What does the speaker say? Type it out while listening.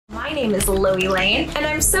My name is LoeyLane, and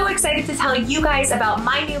I'm so excited to tell you guys about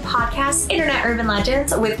my new podcast, Internet Urban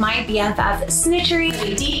Legends, with my BFF Snitchery.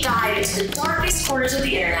 We deep dive into the darkest corners of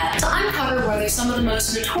the internet to uncover whether some of the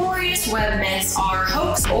most notorious web myths are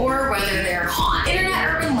hoax or whether they're con. Internet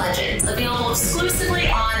Urban Legends, available exclusively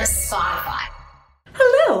on Spotify.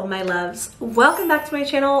 Hello, my loves. Welcome back to my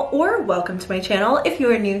channel, or welcome to my channel if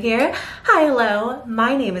you are new here. Hi, hello.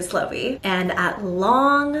 My name is Loey, and at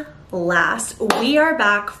long last, we are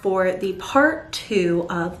back for the part 2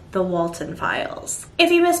 of the Walten Files.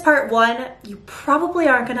 If you missed part 1, you probably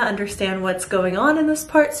aren't going to understand what's going on in this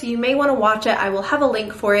part, so you may want to watch it. I will have a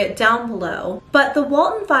link for it down below. But the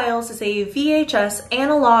Walten Files is a VHS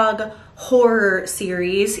analog horror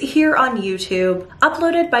series here on YouTube,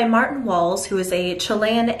 uploaded by Martin Walls, who is a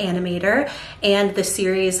Chilean animator, and the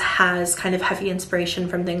series has kind of heavy inspiration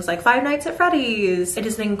from things like Five Nights at Freddy's. It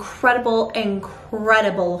is an incredible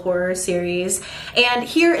horror series, and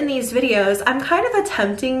here in these videos I'm kind of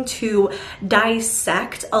attempting to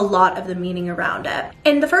dissect a lot of the meaning around it.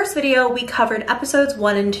 In the first video we covered episodes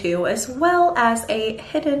 1 and 2, as well as a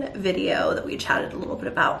hidden video that we chatted a little bit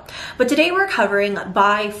about, but today we're covering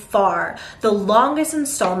by far the longest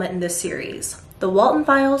installment in this series, the Walten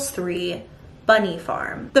Files 3,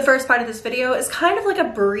 BunnyFarm. The first part of this video is kind of like a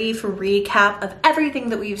brief recap of everything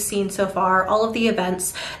that we've seen so far, all of the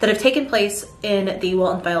events that have taken place in the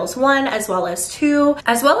Walten Files 1 as well as 2,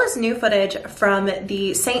 as well as new footage from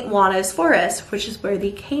the St. Juana's Forest, which is where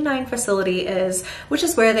the canine facility is, which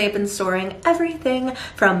is where they've been storing everything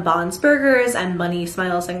from Bond's Burgers and Bunny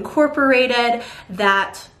Smiles Incorporated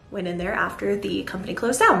that went in there after the company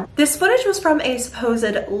closed down. This footage was from a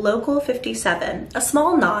supposed Local 57, a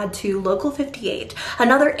small nod to Local 58,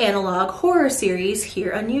 another analog horror series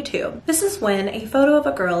here on YouTube. This is when a photo of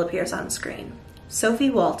a girl appears on screen. Sophie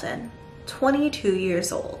Walten, 22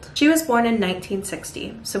 years old. She was born in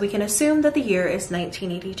 1960, so we can assume that the year is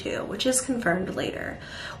 1982, which is confirmed later.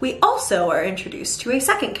 We also are introduced to a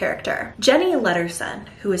second character, Jenny Letterson,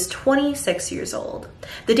 who is 26 years old.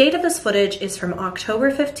 The date of this footage is from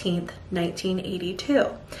October 15th, 1982,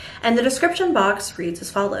 and the description box reads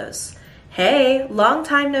as follows. Hey, long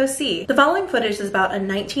time no see. The following footage is about a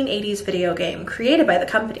 1980s video game created by the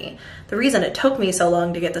company. The reason it took me so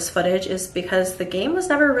long to get this footage is because the game was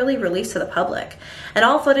never really released to the public, and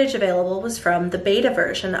all footage available was from the beta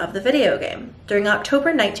version of the video game. During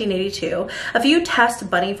October 1982, a few test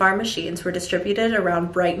BunnyFarm machines were distributed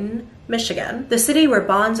around Brighton, Michigan, the city where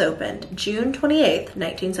Bonds opened, June 28th,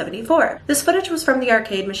 1974. This footage was from the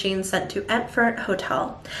arcade machine sent to Entfernte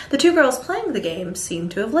Hotel. The two girls playing the game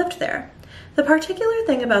seemed to have lived there. The particular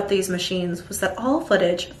thing about these machines was that all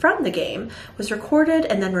footage from the game was recorded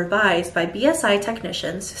and then revised by BSI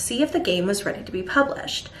technicians to see if the game was ready to be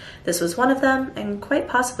published. This was one of them, and quite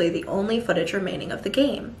possibly the only footage remaining of the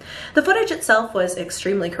game. The footage itself was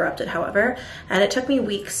extremely corrupted, however, and it took me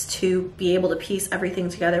weeks to be able to piece everything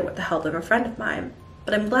together with the help of a friend of mine.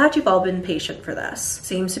 But I'm glad you've all been patient for this.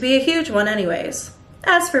 Seems to be a huge one anyways.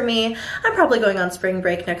 As for me, I'm probably going on spring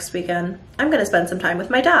break next weekend. I'm gonna spend some time with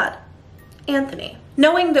my dad, Anthony.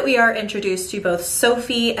 Knowing that we are introduced to both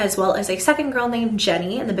Sophie as well as a second girl named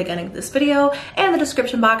Jenny in the beginning of this video and the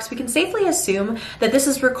description box, we can safely assume that this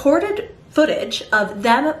is recorded footage of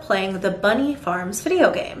them playing the BunnyFarm's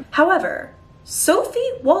video game. However, Sophie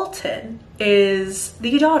Walten is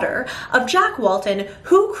the daughter of Jack Walten,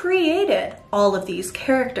 who created all of these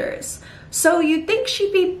characters. So you'd think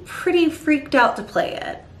she'd be pretty freaked out to play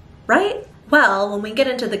it, right? Well, when we get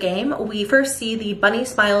into the game, we first see the Bunny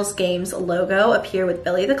Smiles Games logo appear with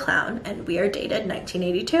Billy the Clown, and we are dated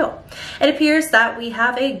 1982. It appears that we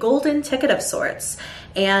have a golden ticket of sorts,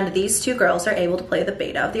 and these two girls are able to play the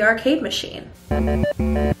beta of the arcade machine.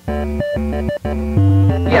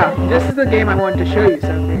 Yeah, this is the game I wanted to show you,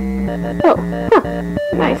 Sophie. Oh, huh.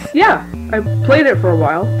 Nice. Yeah, I played it for a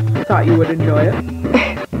while. Thought you would enjoy it.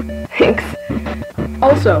 Thanks.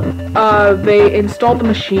 Also, they installed the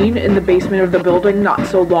machine in the basement of the building not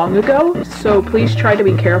so long ago, so please try to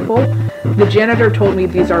be careful. The janitor told me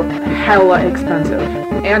these are hella expensive,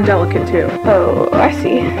 and delicate too. Oh, I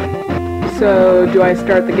see. So, do I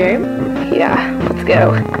start the game? Yeah, let's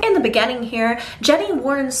go. In the beginning here, Jenny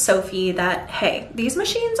warns Sophie that, hey, these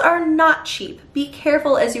machines are not cheap. Be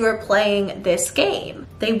careful as you are playing this game.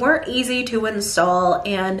 They weren't easy to install,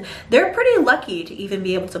 and they're pretty lucky to even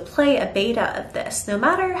be able to play a beta of this, no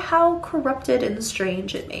matter how corrupted and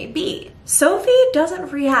strange it may be. Sophie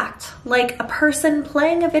doesn't react like a person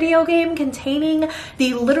playing a video game containing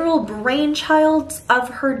the literal brainchild of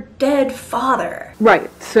her dead father. Right,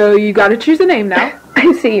 so you gotta choose a name now.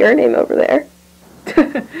 I see your name over there.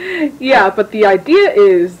 Yeah, but the idea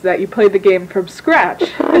is that you play the game from scratch.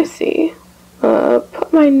 I see.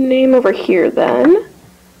 Put my name over here then.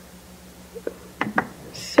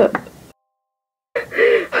 So...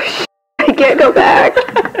 I can't go back.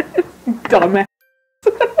 Dumbass.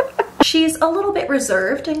 She's a little bit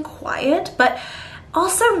reserved and quiet, but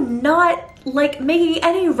also not like making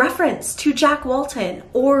any reference to Jack Walten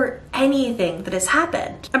or anything that has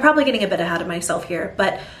happened. I'm probably getting a bit ahead of myself here,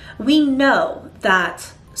 but we know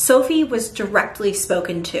that Sophie was directly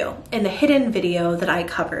spoken to in the hidden video that I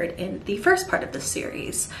covered in the first part of this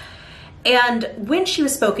series. And when she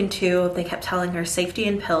was spoken to, they kept telling her safety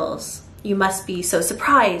and pills. You must be so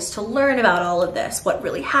surprised to learn about all of this, what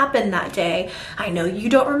really happened that day. I know you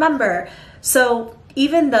don't remember. So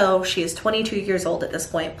even though she is 22 years old at this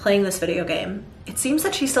point playing this video game, it seems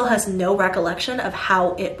that she still has no recollection of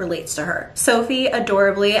how it relates to her. Sophie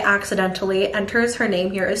adorably, accidentally enters her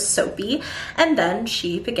name here as Sophie, and then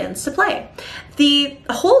she begins to play. The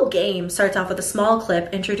whole game starts off with a small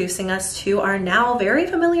clip introducing us to our now very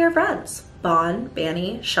familiar friends. Bon,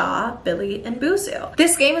 Banny, Shaw, Billy, and Boozoo.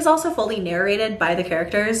 This game is also fully narrated by the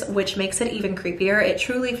characters, which makes it even creepier. It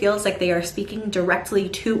truly feels like they are speaking directly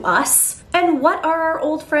to us. And what are our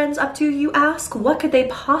old friends up to, you ask? What could they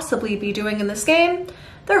possibly be doing in this game?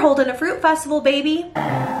 They're holding a fruit festival, baby.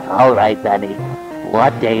 All right, Banny.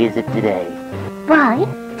 What day is it today? Right,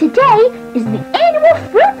 today is the annual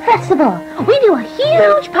fruit festival. We do a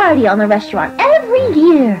huge party on the restaurant every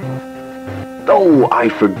year. Oh, I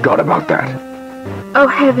forgot about that. Oh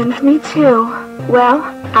heavens, me too. Well,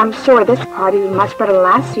 I'm sure this party was much better than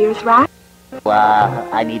last year's, right?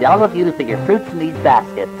 I need all of you to put your fruits in these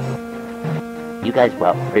baskets. You guys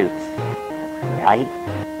want fruits, right?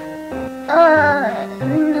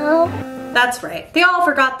 No. That's right. They all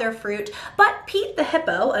forgot their fruit, but Pete the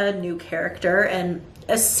Hippo, a new character and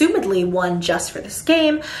assumedly one just for this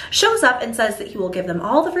game, shows up and says that he will give them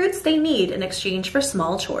all the fruits they need in exchange for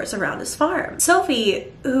small chores around his farm.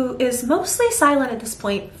 Sophie, who is mostly silent at this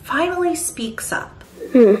point, finally speaks up.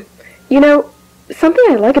 You know, something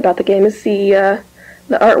I like about the game is the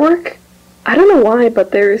artwork. I don't know why,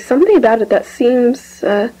 but there's something about it that seems,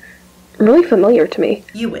 really familiar to me.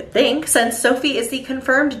 You would think, since Sophie is the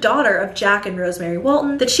confirmed daughter of Jack and Rosemary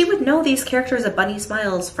Walten, that she would know these characters of Bunny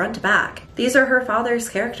Smiles front to back. These are her father's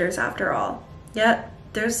characters after all. Yet,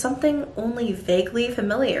 there's something only vaguely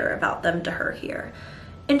familiar about them to her here.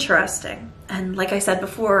 Interesting. And like I said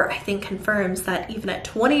before, I think confirms that even at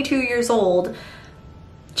 22 years old,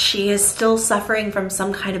 she is still suffering from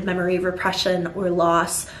some kind of memory repression or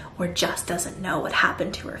loss, or just doesn't know what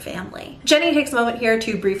happened to her family. Jenny takes a moment here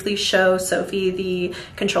to briefly show Sophie the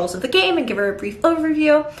controls of the game and give her a brief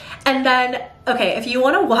overview. And then, okay, if you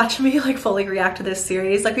want to watch me like fully react to this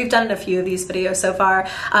series, like we've done in a few of these videos so far,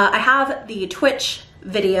 I have the Twitch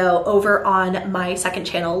video over on my second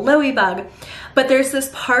channel, Loey, but there's this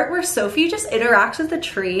part where Sophie just interacts with the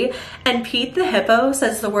tree and Pete the Hippo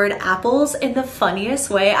says the word apples in the funniest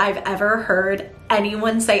way I've ever heard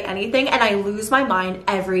anyone say anything, and I lose my mind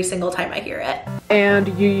every single time I hear it. And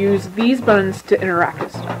you use these buttons to interact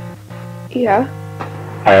with stuff. Yeah.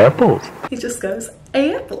 Apples. He just goes,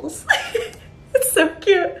 apples. It's so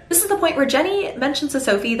cute. This is the point where Jenny mentions to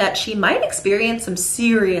Sophie that she might experience some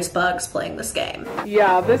serious bugs playing this game.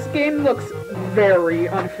 Yeah, this game looks very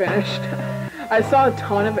unfinished. I saw a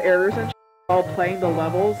ton of errors and while playing the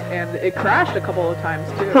levels, and it crashed a couple of times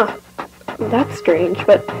too. Huh. That's strange,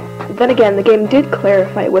 but then again, the game did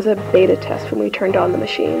clarify it was a beta test when we turned on the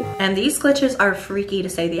machine. And these glitches are freaky to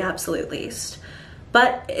say the absolute least.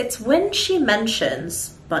 But it's when she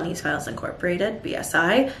mentions BunnyFarm Files Incorporated,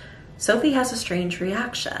 BSI, Sophie has a strange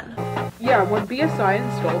reaction. Yeah, when BSI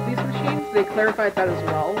installed these machines, they clarified that as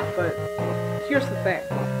well, but here's the thing.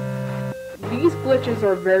 These glitches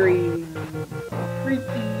are very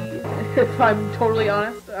freaky, if I'm totally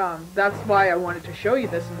honest. That's why I wanted to show you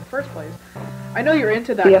this in the first place. I know you're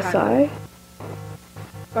into that BSI? kind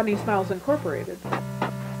of... Bunny Smiles Incorporated.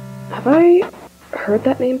 Have I heard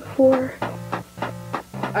that name before?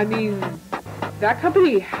 I mean, that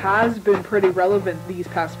company has been pretty relevant these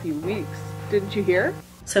past few weeks. Didn't you hear?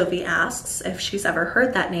 Sophie asks if she's ever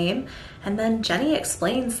heard that name, and then Jenny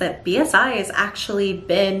explains that BSI has actually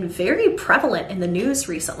been very prevalent in the news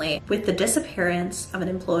recently with the disappearance of an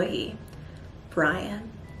employee, Brian.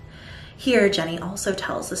 Here, Jenny also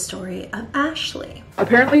tells the story of Ashley.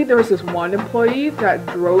 Apparently, there was this one employee that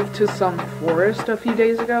drove to some forest a few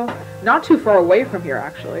days ago. Not too far away from here,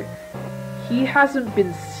 actually. He hasn't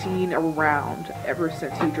been seen around ever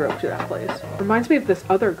since he drove to that place. Reminds me of this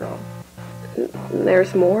other girl.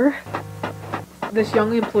 There's more? This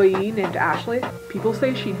young employee named Ashley, people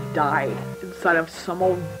say she died inside of some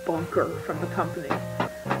old bunker from the company.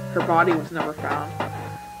 Her body was never found.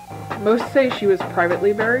 Most say she was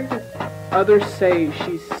privately buried. Others say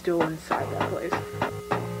she's still inside that place.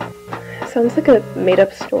 Sounds like a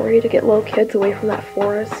made-up story to get little kids away from that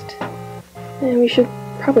forest. And we should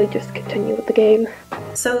probably just continue with the game.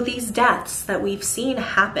 So these deaths that we've seen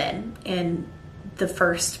happen in the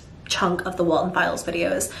first chunk of the Walten Files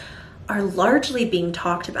videos are largely being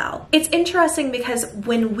talked about. It's interesting because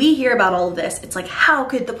when we hear about all of this, it's like, how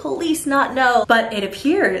could the police not know? But it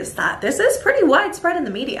appears that this is pretty widespread in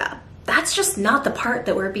the media. That's just not the part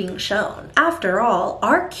that we're being shown. After all,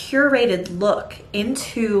 our curated look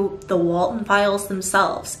into the Walten Files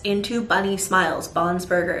themselves, into Bunny Smiles, Bond's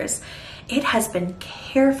Burgers, it has been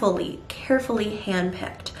carefully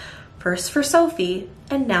handpicked. First for Sophie,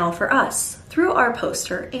 and now for us, through our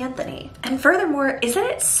poster, Anthony. And furthermore, isn't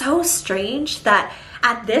it so strange that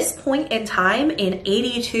at this point in time, in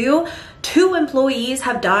 82, 2 employees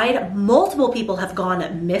have died, multiple people have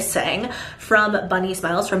gone missing from Bunny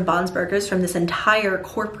Smiles, from Bond's Burgers, from this entire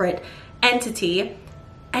corporate entity,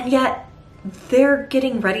 and yet they're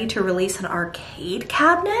getting ready to release an arcade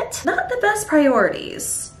cabinet? Not the best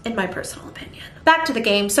priorities, in my personal opinion. Back to the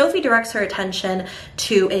game, Sophie directs her attention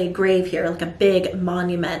to a grave here, like a big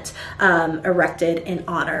monument erected in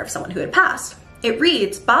honor of someone who had passed. It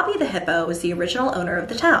reads, Bobby the Hippo was the original owner of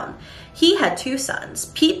the town. He had 2 sons,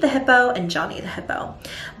 Pete the Hippo and Johnny the Hippo.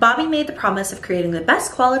 Bobby made the promise of creating the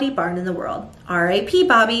best quality barn in the world. R.I.P.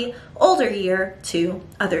 Bobby, older year to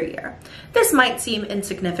other year. This might seem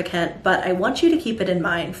insignificant, but I want you to keep it in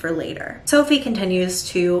mind for later. Sophie continues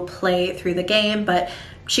to play through the game, but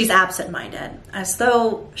she's absent-minded, as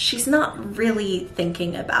though she's not really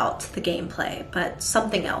thinking about the gameplay, but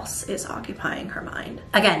something else is occupying her mind.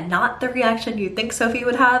 Again, not the reaction you'd think Sophie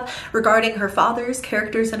would have regarding her father's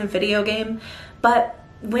characters in a video game, but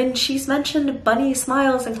when she's mentioned Bunny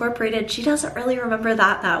Smiles Incorporated, she doesn't really remember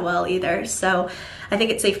that well either, so I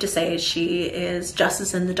think it's safe to say she is just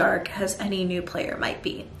as in the dark as any new player might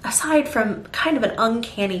be, aside from kind of an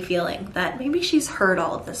uncanny feeling that maybe she's heard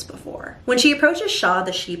all of this before. When she approaches Shaw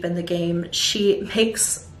the sheep in the game, she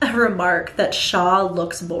makes a remark that Shaw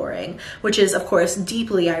looks boring, which is of course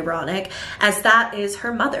deeply ironic, as that is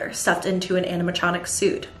her mother stuffed into an animatronic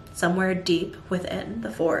suit somewhere deep within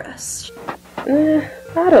the forest. I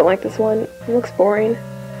don't like this one. It looks boring.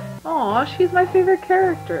 Aw, she's my favorite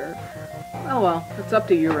character. Oh well, it's up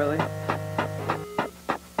to you really.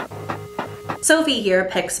 Sophie here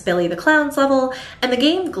picks Billy the Clown's level, and the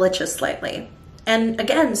game glitches slightly. And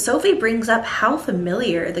again, Sophie brings up how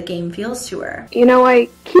familiar the game feels to her. You know, I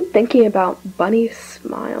keep thinking about Bunny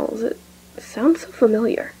Smiles. It sounds so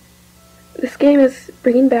familiar. This game is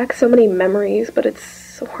bringing back so many memories, but it's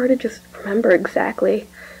so hard to just remember exactly.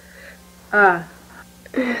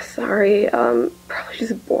 Sorry, probably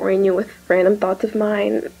just boring you with random thoughts of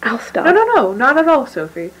mine. I'll stop. No, not at all,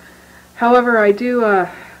 Sophie. However, I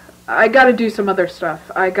gotta do some other stuff.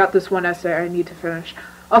 I got this one essay I need to finish.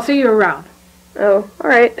 I'll see you around. Oh,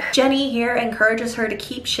 alright. Jenny here encourages her to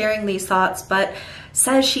keep sharing these thoughts, but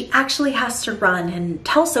says she actually has to run and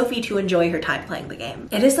tell Sophie to enjoy her time playing the game.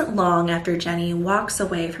 It isn't long after Jenny walks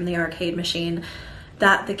away from the arcade machine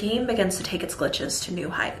that the game begins to take its glitches to new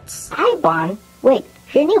heights. Hi, Bon. Wait,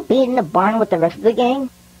 shouldn't you be in the barn with the rest of the gang?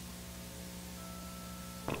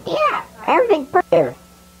 Yeah, everything's perfect.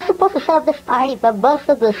 I'm supposed to solve this party, but most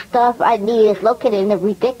of the stuff I need is located in the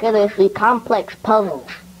ridiculously complex puzzles.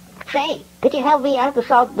 Say, could you help me out to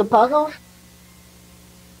solve the puzzles?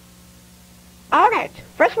 Alright,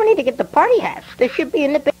 first we need to get the party hats. They should be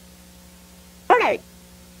in the big... Alright,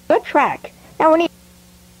 good track. Now we need...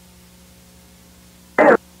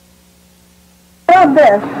 Love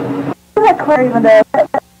this. That clear even there.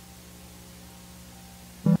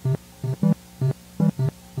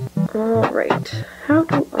 Alright, how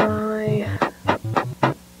do I...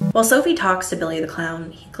 While Sophie talks to Billy the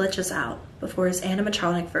Clown, he glitches out before his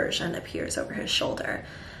animatronic version appears over his shoulder.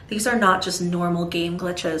 These are not just normal game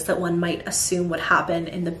glitches that one might assume would happen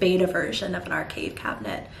in the beta version of an arcade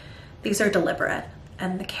cabinet. These are deliberate,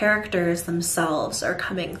 and the characters themselves are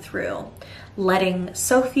coming through, letting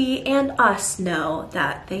Sophie and us know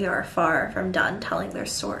that they are far from done telling their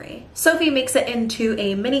story. Sophie makes it into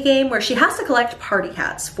a minigame where she has to collect party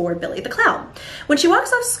hats for Billy the Clown. When she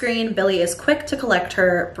walks off screen, Billy is quick to collect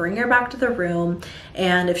her, bring her back to the room,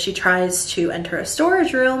 and if she tries to enter a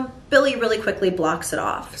storage room, Billy really quickly blocks it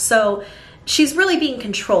off. So She's really being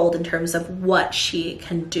controlled in terms of what she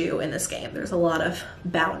can do in this game. There's a lot of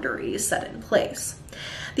boundaries set in place.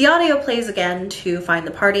 The audio plays again to find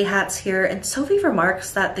the party hats here, and Sophie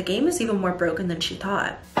remarks that the game is even more broken than she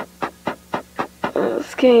thought.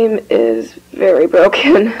 This game is very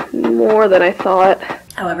broken, more than I thought.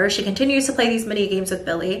 However, she continues to play these mini games with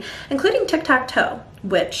Billy, including tic-tac-toe,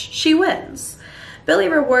 which she wins. Billy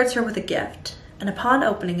rewards her with a gift, and upon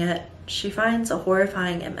opening it, she finds a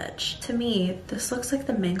horrifying image. To me, this looks like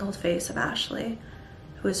the mangled face of Ashley,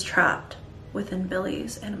 who is trapped within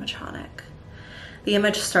Billy's animatronic. The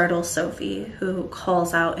image startles Sophie, who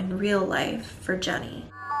calls out in real life for Jenny.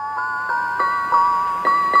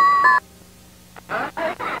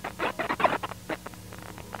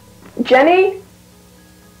 Jenny?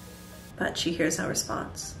 But she hears no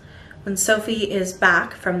response. When Sophie is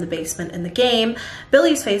back from the basement in the game,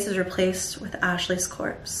 Billy's face is replaced with Ashley's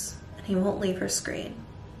corpse, and he won't leave her screen,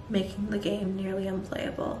 making the game nearly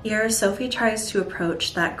unplayable. Here, Sophie tries to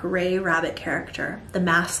approach that gray rabbit character, the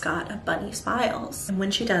mascot of BunnyFarm, and when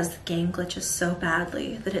she does, the game glitches so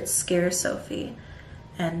badly that it scares Sophie,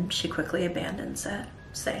 and she quickly abandons it,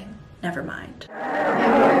 saying, "Never mind."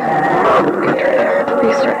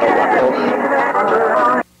 Restart the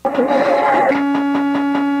level.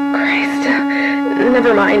 Christ.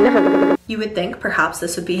 Never mind. You would think perhaps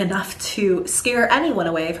this would be enough to scare anyone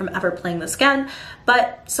away from ever playing this again,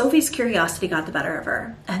 but Sophie's curiosity got the better of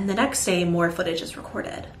her, and the next day more footage is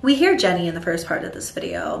recorded. We hear Jenny in the first part of this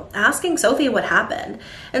video asking Sophie what happened,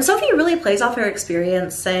 and Sophie really plays off her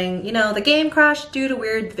experience, saying, you know, the game crashed due to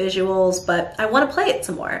weird visuals, but I want to play it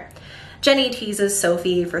some more. Jenny teases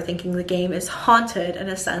Sophie for thinking the game is haunted in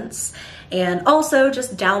a sense, and also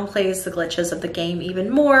just downplays the glitches of the game even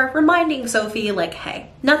more, reminding Sophie like,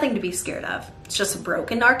 hey, nothing to be scared of. It's just a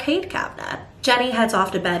broken arcade cabinet. Jenny heads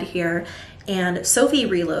off to bed here, and Sophie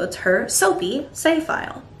reloads her Soapy save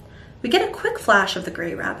file. We get a quick flash of the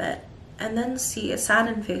gray rabbit, and then see a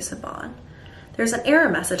saddened face of Bon. There's an error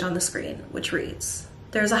message on the screen, which reads,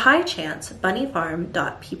 "There's a high chance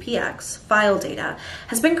bunnyfarm.ppx file data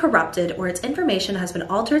has been corrupted or its information has been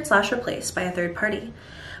altered/replaced by a third party.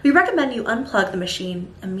 We recommend you unplug the machine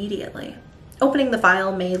immediately. Opening the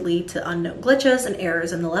file may lead to unknown glitches and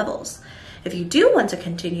errors in the levels. If you do want to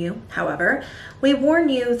continue, however, we warn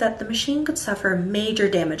you that the machine could suffer major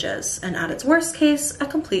damages and at its worst case, a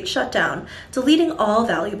complete shutdown, deleting all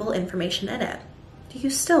valuable information in it. Do you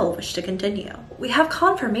still wish to continue?" We have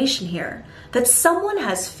confirmation here that someone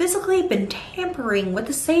has physically been tampering with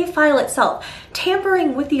the save file itself,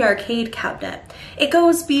 tampering with the arcade cabinet. It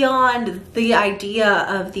goes beyond the idea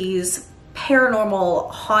of these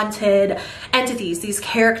paranormal haunted entities, these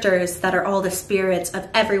characters that are all the spirits of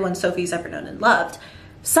everyone Sophie's ever known and loved.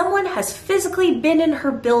 Someone has physically been in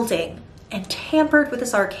her building and tampered with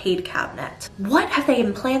this arcade cabinet. What have they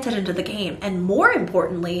implanted into the game? And more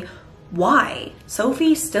importantly, why?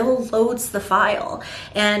 Sophie still loads the file,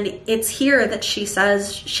 and it's here that she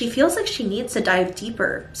says she feels like she needs to dive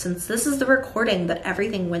deeper since this is the recording that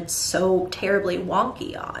everything went so terribly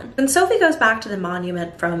wonky on. When Sophie goes back to the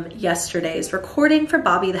monument from yesterday's recording for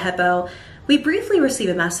Bobby the Hippo, we briefly receive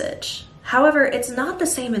a message. However, it's not the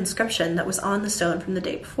same inscription that was on the stone from the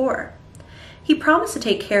day before. He promised to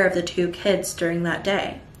take care of the two kids during that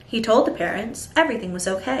day. He told the parents everything was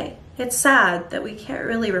okay. It's sad that we can't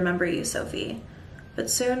really remember you, Sophie, but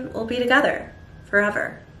soon we'll be together,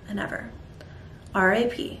 forever and ever.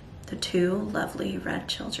 R.I.P. the two lovely red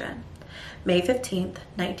children. May 15th,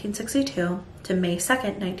 1962 to May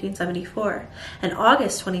 2nd, 1974, and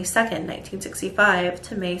August 22nd, 1965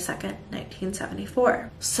 to May 2nd, 1974.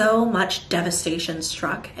 So much devastation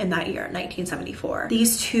struck in that year, 1974.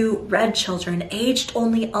 These two red children, aged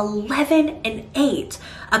only 11 and 8,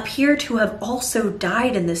 appear to have also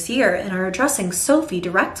died in this year and are addressing Sophie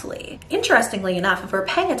directly. Interestingly enough, if we're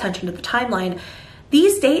paying attention to the timeline,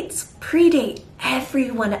 these dates predate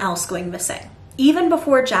everyone else going missing. Even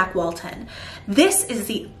before Jack Walten. This is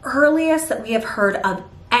the earliest that we have heard of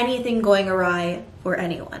anything going awry for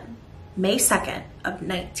anyone. May 2nd of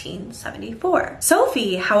 1974.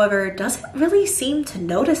 Sophie, however, doesn't really seem to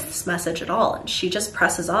notice this message at all, and she just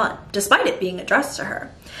presses on, despite it being addressed to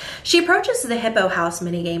her. She approaches the Hippo House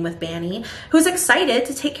minigame with Banny, who's excited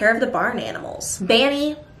to take care of the barn animals.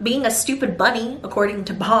 Banny, being a stupid bunny, according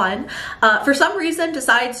to Bon, for some reason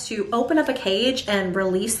decides to open up a cage and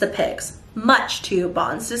release the pigs, much to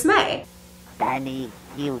Bon's dismay. Banny,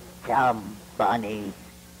 you dumb bunny.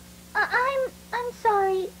 I'm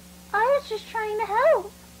sorry. I was just trying to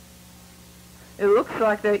help. It looks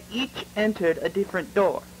like they each entered a different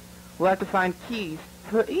door. we'll have to find keys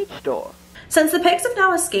for each door. Since the pigs have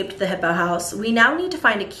now escaped the hippo house, we now need to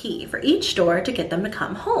find a key for each door to get them to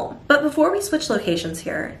come home. But before we switch locations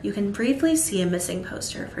here, you can briefly see a missing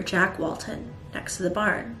poster for Jack Walten next to the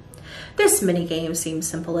barn. This minigame seems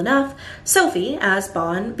simple enough. Sophie, as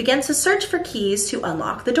Bon, begins to search for keys to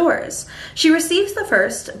unlock the doors. She receives the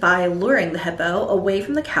first by luring the hippo away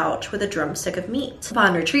from the couch with a drumstick of meat.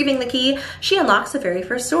 Upon retrieving the key, she unlocks the very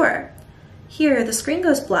first door. Here, the screen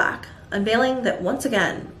goes black, unveiling that once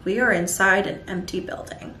again, we are inside an empty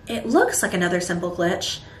building. It looks like another simple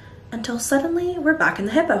glitch, until suddenly we're back in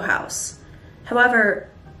the hippo house. However,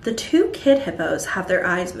 the two kid hippos have their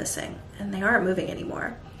eyes missing, and they aren't moving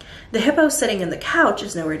anymore. The hippo sitting in the couch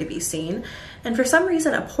is nowhere to be seen, and for some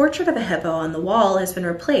reason a portrait of a hippo on the wall has been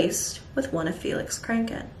replaced with one of Felix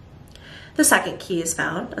Kranken. The second key is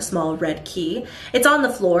found, a small red key. It's on the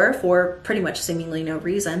floor for pretty much seemingly no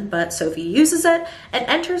reason, but Sophie uses it and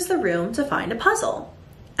enters the room to find a puzzle.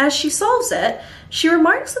 As she solves it, she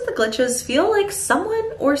remarks that the glitches feel like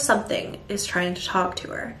someone or something is trying to talk to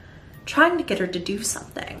her, trying to get her to do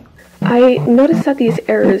something. I noticed that these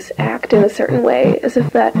errors act in a certain way, as if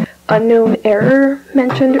that unknown error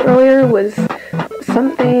mentioned earlier was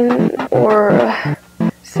something or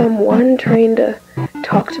someone trying to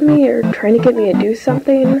talk to me or trying to get me to do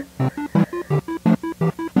something.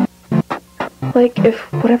 Like if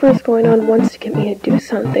whatever is going on wants to get me to do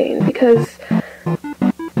something, because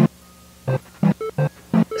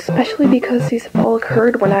especially because these have all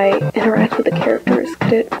occurred when I interact with the characters.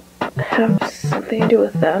 Could it have something to do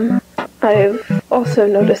with them? I've also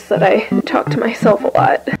noticed that I talk to myself a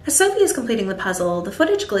lot. As Sophie is completing the puzzle, the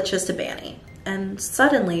footage glitches to Banny, and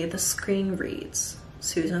suddenly the screen reads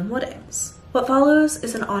Susan Woodings. What follows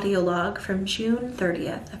is an audio log from June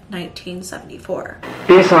 30th of 1974.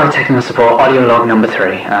 BSI Technical Support audio log number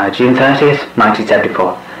 3, June 30th,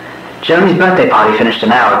 1974. Jeremy's birthday party finished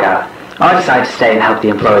an hour ago. I decided to stay and help the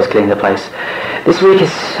employees clean the place. This week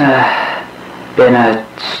has been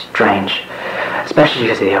strange, especially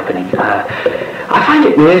because of the opening. I find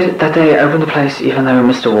it weird that they opened the place even though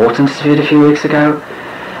Mr. Walten disappeared a few weeks ago.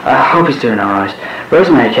 I hope he's doing alright.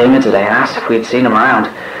 Rosemary came in today and asked if we'd seen him around.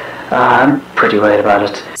 I'm pretty worried about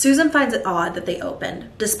it. Susan finds it odd that they opened,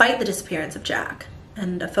 despite the disappearance of Jack.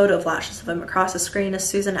 And a photo flashes of him across the screen as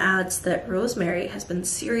Susan adds that Rosemary has been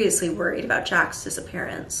seriously worried about Jack's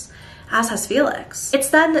disappearance, as has Felix. It's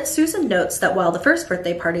then that Susan notes that while the first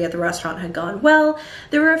birthday party at the restaurant had gone well,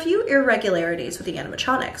 there were a few irregularities with the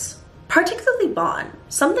animatronics. Particularly Bon.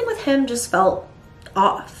 Something with him just felt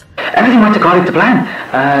off. Everything went according to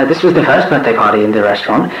plan. This was the first birthday party in the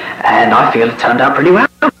restaurant, and I feel it turned out pretty well.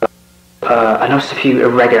 I noticed a few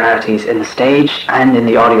irregularities in the stage and in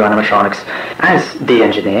the audio animatronics. As the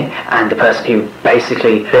engineer and the person who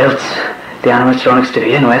basically built the animatronics to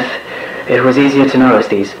begin with, it was easier to notice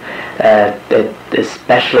these,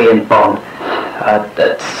 especially in Bon.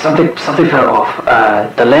 Something felt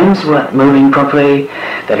off. The limbs weren't moving properly,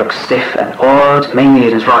 they looked stiff and odd, mainly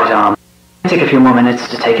in his right arm. Take a few more minutes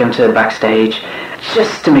to take him to the backstage,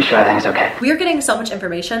 just to make sure everything's okay. We are getting so much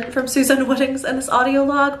information from Susan Woodings in this audio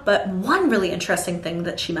log, but one really interesting thing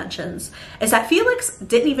that she mentions is that Felix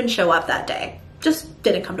didn't even show up that day. Just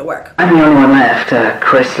didn't come to work. I'm the only one left.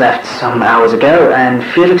 Chris left some hours ago, and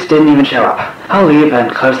Felix didn't even show up. I'll leave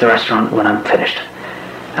and close the restaurant when I'm finished.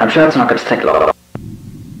 I'm sure it's not going to take long.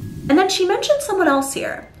 And then she mentioned someone else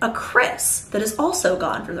here, a Chris, that is also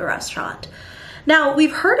gone from the restaurant. Now,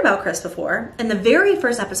 we've heard about Chris before in the very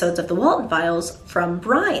first episodes of the Walten Files from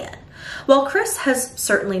Brian. While Chris has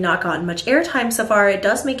certainly not gotten much airtime so far, it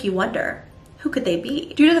does make you wonder, who could they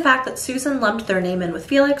be? Due to the fact that Susan lumped their name in with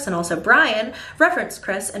Felix and also Brian referenced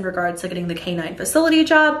Chris in regards to getting the K9 facility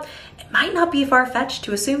job, it might not be far-fetched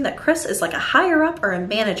to assume that Chris is like a higher-up or a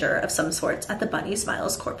manager of some sorts at the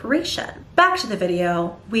BunnyFarm Corporation. Back to the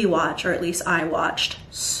video, we watch, or at least I watched,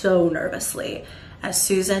 so nervously, as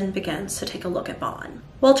Susan begins to take a look at Bon.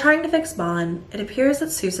 While trying to fix Bon, it appears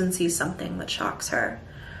that Susan sees something that shocks her.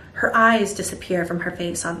 Her eyes disappear from her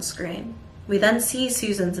face on screen. We then see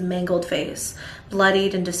Susan's mangled face,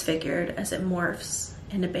 bloodied and disfigured as it morphs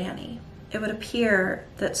into Banny. It would appear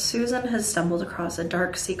that Susan has stumbled across a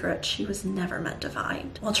dark secret she was never meant to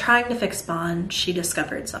find. While trying to fix Bon, she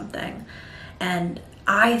discovered something, and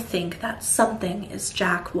I think that something is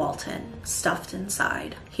Jack Walten stuffed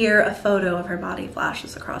inside. Here, a photo of her body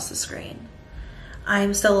flashes across the screen. I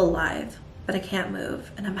am still alive, but I can't move,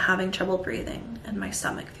 and I'm having trouble breathing, and my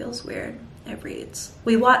stomach feels weird. It reads.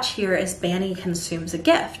 We watch here as Banny consumes a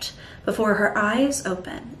gift before her eyes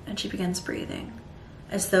open and she begins breathing,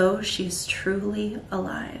 as though she's truly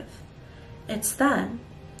alive. It's then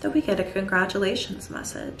that we get a congratulations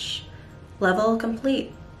message. Level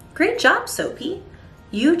complete. Great job, Sophie.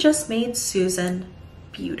 You just made Susan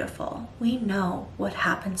beautiful. We know what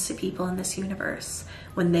happens to people in this universe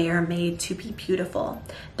when they are made to be beautiful.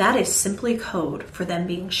 That is simply code for them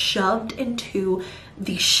being shoved into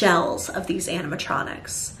the shells of these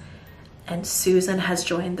animatronics. And Susan has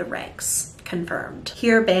joined the ranks. Confirmed.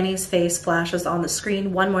 Here, Banny's face flashes on the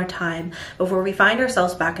screen one more time before we find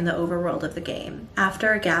ourselves back in the overworld of the game.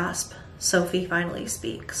 After a gasp, Sophie finally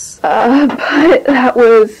speaks. But that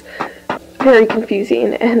was very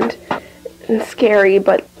confusing and scary,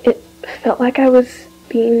 but it felt like I was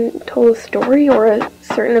being told a story or a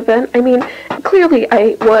certain event. I mean, clearly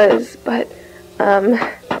I was, but,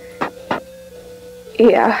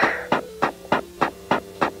 yeah.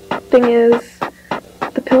 Thing is,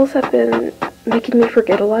 the pills have been making me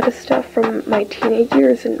forget a lot of stuff from my teenage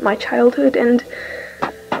years and my childhood, and,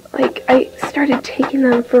 like, I started taking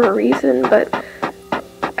them for a reason, but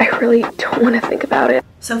I really don't want to think about it.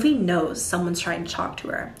 Sophie knows someone's trying to talk to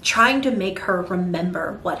her, trying to make her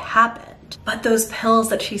remember what happened. But those pills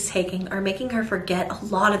that she's taking are making her forget a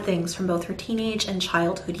lot of things from both her teenage and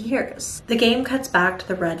childhood years. The game cuts back to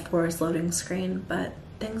the red forest loading screen, but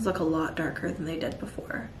things look a lot darker than they did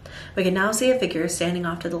before. We can now see a figure standing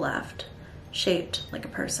off to the left, shaped like a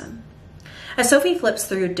person. As Sophie flips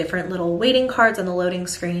through different little waiting cards on the loading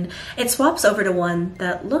screen, it swaps over to one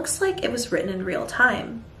that looks like it was written in real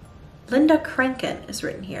time. Linda Kranken is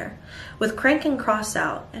written here, with Kranken crossed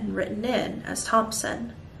out and written in as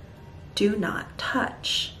Thompson. Do not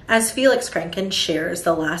touch. As Felix Kranken shares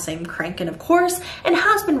the last name Kranken, of course, and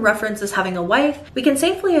has been referenced as having a wife, we can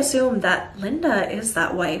safely assume that Linda is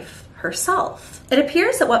that wife herself. It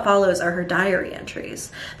appears that what follows are her diary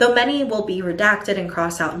entries, though many will be redacted and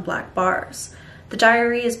crossed out in black bars. The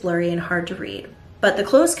diary is blurry and hard to read, but the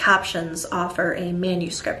closed captions offer a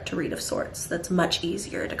manuscript to read of sorts that's much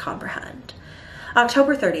easier to comprehend.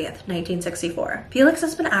 October 30th, 1964. Felix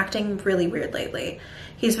has been acting really weird lately.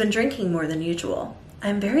 He's been drinking more than usual.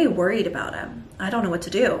 I'm very worried about him. I don't know what to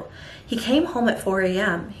do. He came home at 4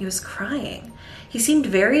 a.m. He was crying. He seemed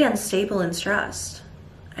very unstable and stressed.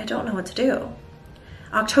 I don't know what to do.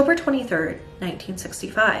 October 23rd,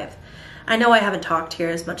 1965. I know I haven't talked here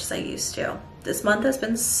as much as I used to. This month has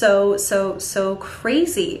been so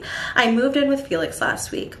crazy. I moved in with Felix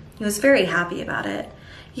last week. He was very happy about it.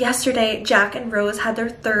 Yesterday, Jack and Rose had their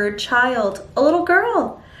third child, a little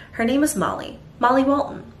girl. Her name is Molly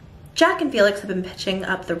Walten. Jack and Felix have been pitching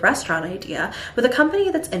up the restaurant idea with a company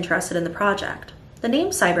that's interested in the project. The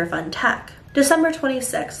name Cyberfun Tech. December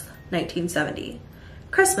 26th, 1970.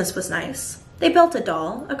 Christmas was nice. They built a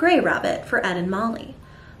doll, a gray rabbit, for Ed and Molly.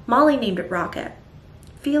 Molly named it Rocket.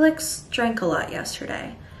 Felix drank a lot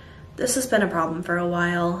yesterday. This has been a problem for a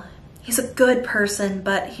while. He's a good person,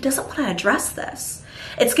 but he doesn't want to address this.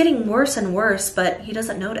 It's getting worse and worse, but he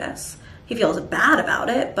doesn't notice. He feels bad about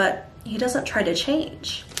it, but he doesn't try to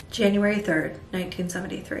change. January 3rd,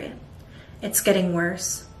 1973. It's getting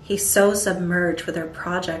worse. He's so submerged with our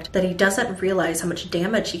project that he doesn't realize how much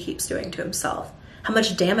damage he keeps doing to himself, how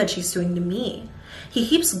much damage he's doing to me. He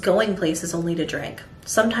keeps going places only to drink.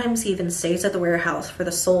 Sometimes he even stays at the warehouse for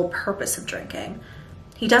the sole purpose of drinking.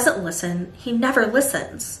 He doesn't listen. He never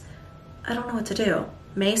listens. I don't know what to do.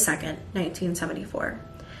 May 2nd, 1974.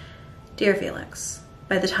 Dear Felix,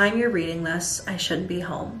 by the time you're reading this, I shouldn't be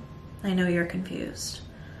home. I know you're confused.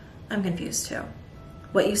 I'm confused too.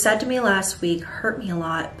 What you said to me last week hurt me a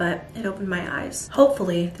lot, but it opened my eyes.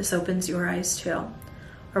 Hopefully, this opens your eyes too.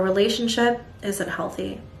 Our relationship isn't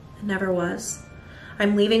healthy. It never was.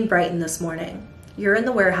 I'm leaving Brighton this morning. You're in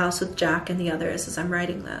the warehouse with Jack and the others as I'm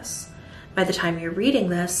writing this. By the time you're reading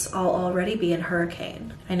this, I'll already be in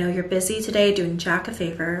Hurricane. I know you're busy today doing Jack a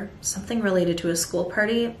favor, something related to a school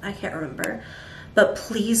party, I can't remember, but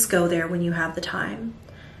please go there when you have the time.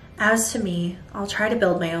 As to me, I'll try to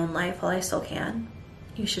build my own life while I still can.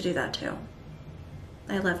 You should do that too.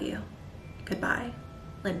 I love you. Goodbye,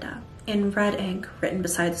 Linda. In red ink, written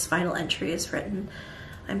beside this final entry is written,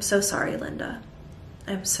 I'm so sorry, Linda.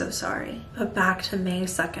 I'm so sorry. But back to May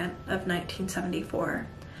 2nd of 1974.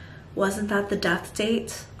 Wasn't that the death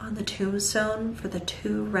date on the tombstone for the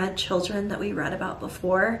 2 red children that we read about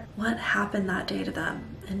before? What happened that day to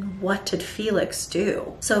them? And what did Felix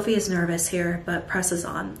do? Sophie is nervous here, but presses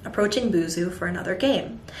on, approaching Buzu for another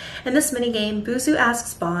game. In this minigame, Buzu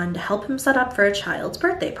asks Bond to help him set up for a child's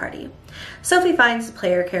birthday party. Sophie finds the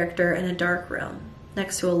player character in a dark room,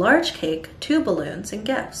 next to a large cake, 2 balloons, and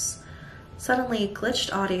gifts. Suddenly,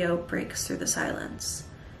 glitched audio breaks through the silence.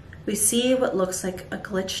 We see what looks like a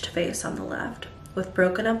glitched face on the left, with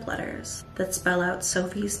broken up letters that spell out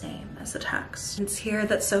Sophie's name as the text. It's here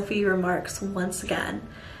that Sophie remarks once again,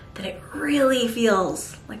 that it really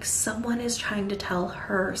feels like someone is trying to tell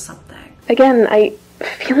her something. Again, I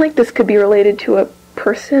feel like this could be related to a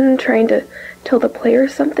person trying to tell the player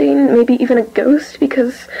something, maybe even a ghost,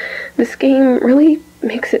 because this game really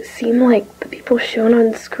makes it seem like the people shown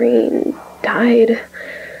on screen died.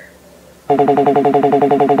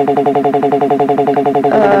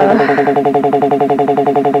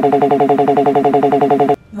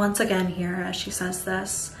 Once again here, as she says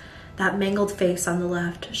this, that mangled face on the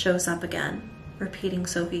left shows up again, repeating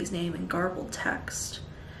Sophie's name in garbled text.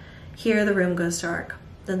 Here the room goes dark.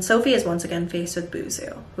 Then Sophie is once again faced with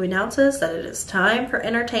Buzu, who announces that it is time for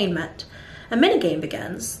entertainment. A minigame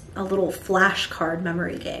begins, a little flashcard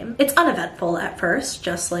memory game. It's uneventful at first,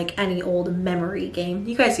 just like any old memory game.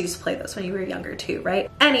 You guys used to play this when you were younger too,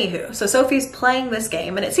 right? Anywho, so Sophie's playing this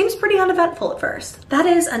game and it seems pretty uneventful at first. That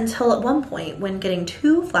is until at one point when getting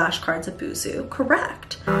 2 flashcards of Buzu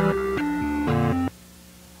correct.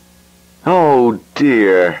 Oh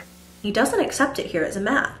dear. He doesn't accept it here as a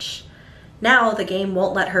match. Now the game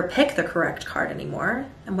won't let her pick the correct card anymore,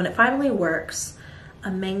 and when it finally works, a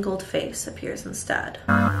mangled face appears instead.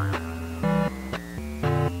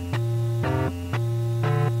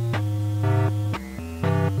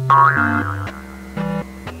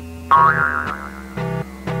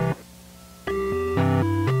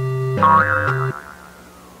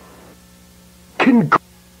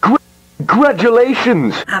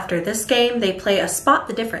 Congratulations! After this game, they play a spot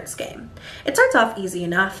the difference game. It starts off easy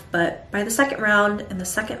enough, but by the second round, in the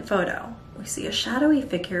second photo, we see a shadowy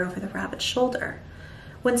figure over the rabbit's shoulder.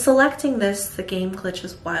 When selecting this, the game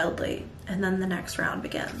glitches wildly, and then the next round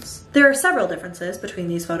begins. There are several differences between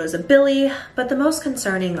these photos of Billy, but the most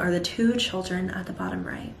concerning are the 2 children at the bottom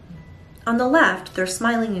right. On the left, they're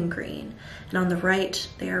smiling in green, and on the right,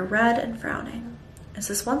 they are red and frowning.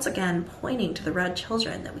 This is once again pointing to the red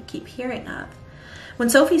children that we keep hearing of. When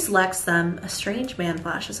Sophie selects them, a strange man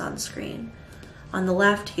flashes on screen. On the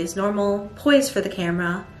left, he is normal, poised for the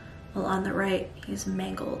camera, while on the right, he is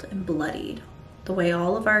mangled and bloodied, the way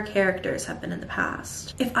all of our characters have been in the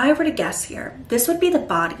past. If I were to guess here, this would be the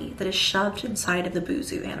body that is shoved inside of the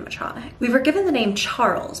Buzu animatronic. We were given the name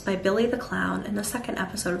Charles by Billy the Clown in the 2nd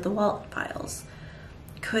episode of the Walten Files.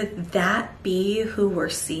 Could that be who we're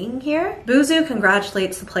seeing here? Buzu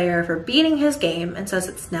congratulates the player for beating his game and says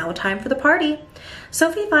it's now time for the party.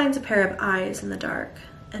 Sophie finds a pair of eyes in the dark,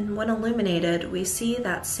 and when illuminated, we see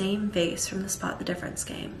that same face from the Spot the Difference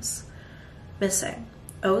games. Missing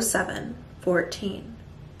 0714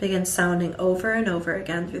 begins sounding over and over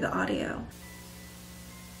again through the audio.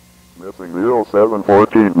 Missing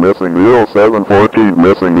 0714, missing 0714,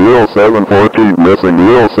 missing 0714, missing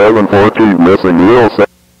 0714, missing 07.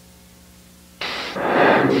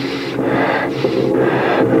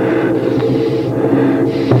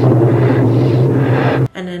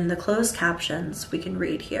 And in the closed captions, we can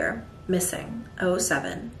read here, missing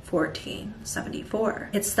 071474.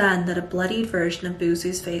 It's then that a bloodied version of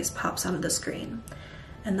Buzu's face pops onto the screen,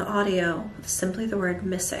 and the audio with simply the word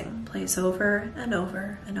missing plays over and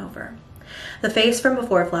over and over. The face from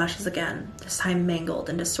before flashes again, this time mangled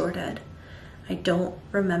and distorted. I don't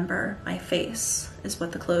remember my face, is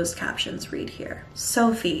what the closed captions read here.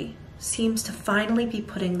 Sophie seems to finally be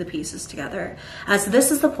putting the pieces together, as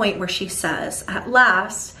this is the point where she says, at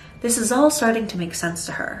last, this is all starting to make sense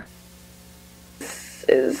to her. This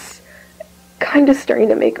is kind of starting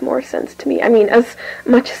to make more sense to me. I mean, as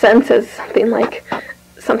much sense as something like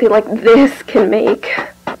this can make.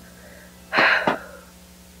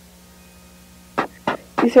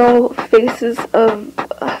 These are all faces of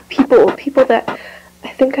people that I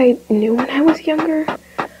think I knew when I was younger.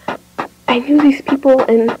 I knew these people,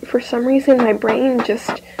 and for some reason my brain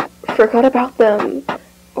just forgot about them,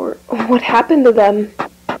 or what happened to them.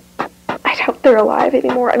 I doubt they're alive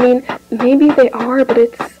anymore. I mean, maybe they are, but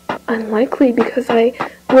it's unlikely because I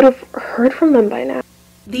would have heard from them by now.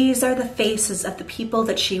 These are the faces of the people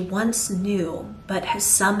that she once knew, but has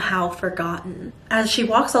somehow forgotten. As she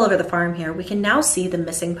walks all over the farm here, we can now see the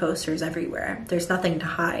missing posters everywhere. There's nothing to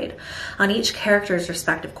hide. On each character's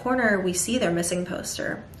respective corner, we see their missing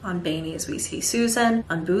poster. On Bainey's, we see Susan.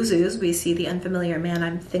 On Buzu's, we see the unfamiliar man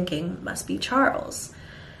I'm thinking must be Charles.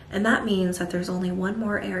 And that means that there's only one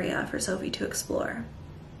more area for Sophie to explore.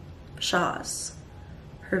 Shaw's.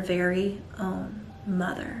 Her very own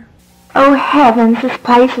mother. Oh heavens, this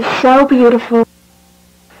place is so beautiful.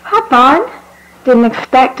 Hi, Bun. Didn't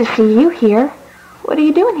expect to see you here. What are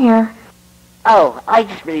you doing here? Oh, I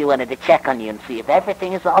just really wanted to check on you and see if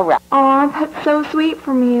everything is all right. Aw, that's so sweet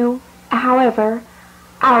from you. However,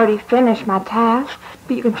 I already finished my tasks,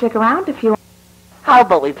 but you can stick around if you want. How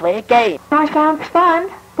about we play a game? That sounds fun.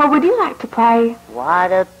 What would you like to play?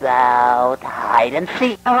 What about hide and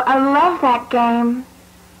seek? Oh, I love that game.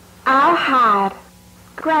 I'll hide.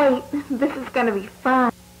 Great. This is gonna be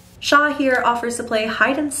fun. Shaw here offers to play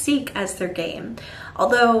hide and seek as their game,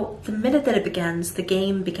 although the minute that it begins, the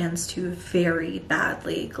game begins to very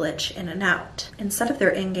badly glitch in and out. Instead of their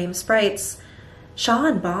in-game sprites, Shaw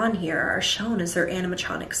and Bon here are shown as their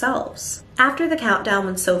animatronic selves. After the countdown,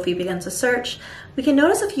 when Sophie begins a search, we can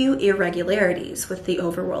notice a few irregularities with the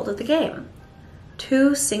overworld of the game.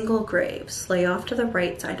 2 single graves lay off to the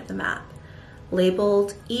right side of the map,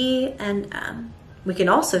 labeled E and M. We can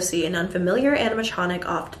also see an unfamiliar animatronic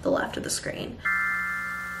off to the left of the screen.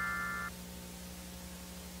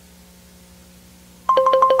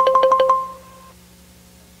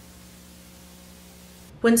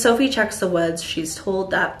 When Sophie checks the woods, she's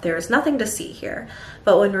told that there is nothing to see here,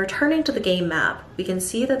 but when returning to the game map, we can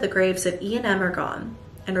see that the graves of E and M are gone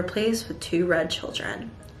and replaced with 2 red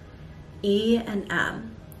children. E and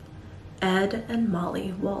M. Ed and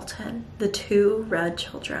Molly Walten, the 2 red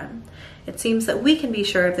children. It seems that we can be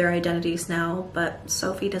sure of their identities now, but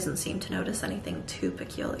Sophie doesn't seem to notice anything too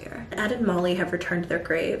peculiar. Ed and Molly have returned to their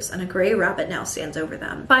graves, and a gray rabbit now stands over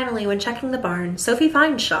them. Finally, when checking the barn, Sophie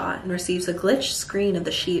finds Shaw and receives a glitched screen of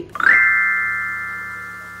the sheep.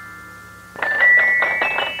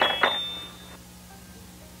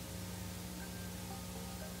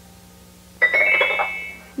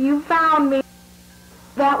 You found me.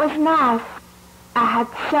 That was nice. I had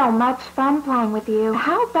so much fun playing with you.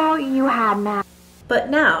 How about you hide now? But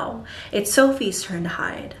now, it's Sophie's turn to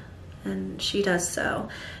hide, and she does so,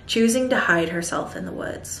 choosing to hide herself in the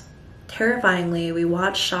woods. Terrifyingly, we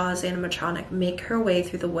watch Shaw's animatronic make her way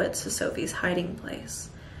through the woods to Sophie's hiding place.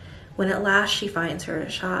 When at last she finds her,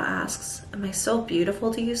 Shaw asks, "Am I still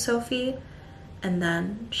beautiful to you, Sophie?" And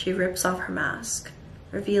then she rips off her mask,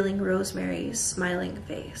 revealing Rosemary's smiling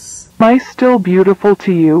face. Am I still beautiful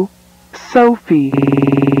to you, Sophie?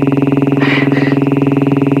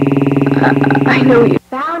 I know you.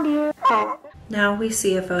 Found you. Now we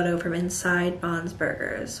see a photo from inside Bon's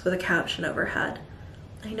Burgers with a caption overhead.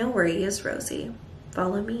 "I know where he is, Rosie.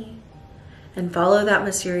 Follow me." And follow that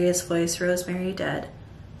mysterious voice Rosemary did,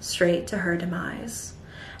 straight to her demise.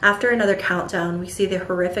 After another countdown, we see the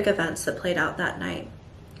horrific events that played out that night.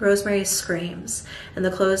 Rosemary screams, and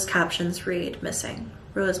the closed captions read, "Missing,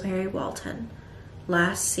 Rosemary Walten.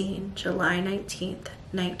 Last seen July 19th,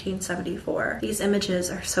 1974. These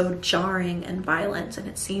images are so jarring and violent, and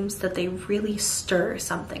it seems that they really stir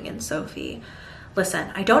something in Sophie.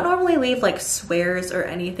 Listen, I don't normally leave like swears or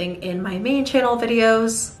anything in my main channel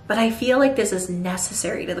videos, but I feel like this is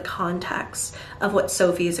necessary to the context of what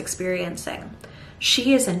Sophie is experiencing.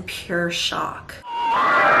 She is in pure shock.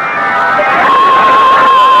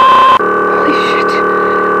 Holy shit.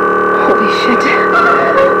 Holy shit.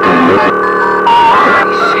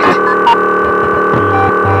 Holy shit.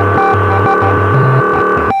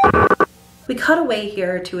 We cut away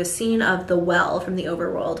here to a scene of the well from the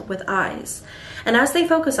overworld with eyes, and as they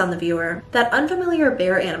focus on the viewer, that unfamiliar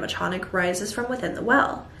bear animatronic rises from within the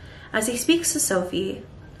well. As he speaks to Sophie,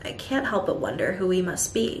 I can't help but wonder who he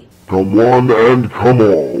must be. Come one and come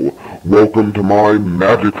all, welcome to my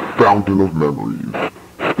magic fountain of memories.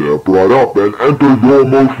 Step right up and enter your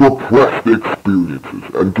most repressed experiences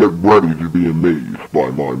and get ready to be amazed by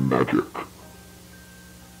my magic.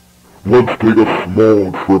 Let's take a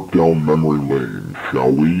small trip down memory lane,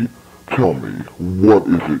 shall we? Tell me, what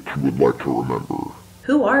is it you would like to remember?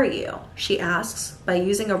 "Who are you?" she asks by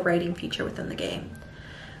using a writing feature within the game.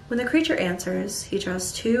 When the creature answers, he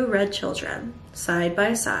draws 2 red children, side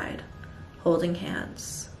by side, holding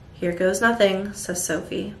hands. "Here goes nothing," says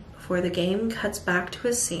Sophie, before the game cuts back to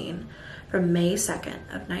a scene from May 2nd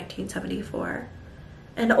of 1974.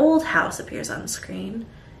 An old house appears on screen,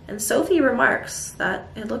 and Sophie remarks that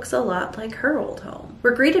it looks a lot like her old home.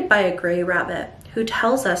 We're greeted by a gray rabbit, who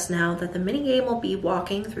tells us now that the minigame will be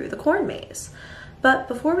walking through the corn maze. But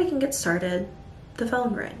before we can get started, the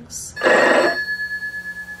phone rings.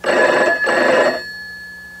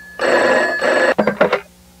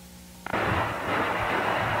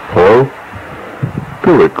 Hello?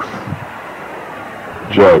 Felix.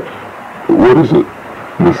 Jack, what is it?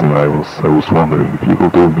 Listen, I was wondering if you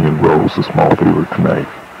could do me and Rose a small favor tonight.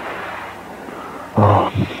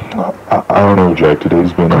 I don't know, Jack.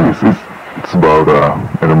 Today's been it's about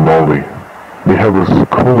Ed and Molly. They have a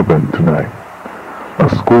school event tonight, a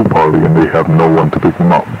school party, and they have no one to pick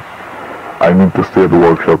them up. I need to stay at the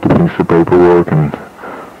workshop to finish the paperwork, and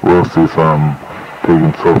Rosie's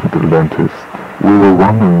taking Sophie to the dentist. We were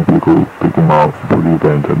wondering if you could pick them up for the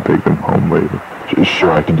event and take them home later.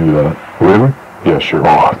 Sure, I can do that. Really? Yeah, sure.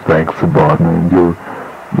 Oh, thanks a lot, man.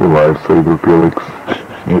 Your lifesaver, Felix.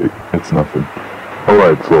 It's nothing.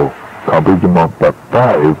 Alright, so complete them up at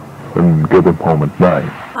 5 and get them home at 9.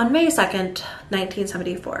 On May 2nd,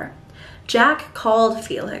 1974, Jack called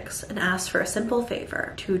Felix and asked for a simple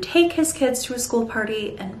favor: to take his kids to a school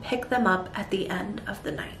party and pick them up at the end of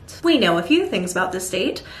the night. We know a few things about this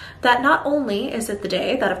date: that not only is it the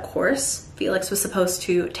day that, of course, Felix was supposed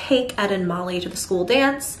to take Ed and Molly to the school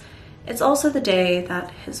dance, it's also the day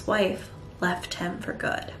that his wife left him for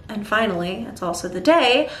good. And finally, it's also the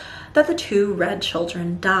day that the 2 red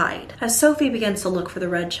children died. As Sophie begins to look for the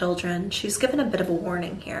red children, she's given a bit of a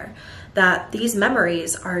warning here that these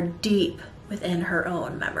memories are deep within her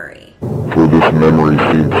own memory. For this memory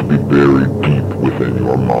seems to be buried deep within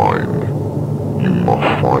your mind. You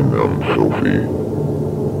must find them, Sophie.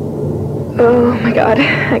 Oh my god,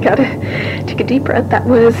 I gotta take a deep breath. That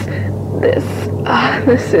was this.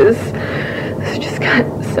 This just got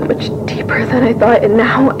so much deeper than I thought, and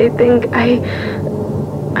now I think I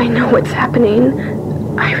know what's happening.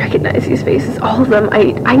 I recognize these faces, all of them.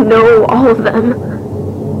 I know all of them.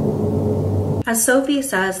 As Sophie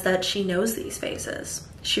says that she knows these faces,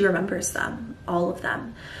 she remembers them, all of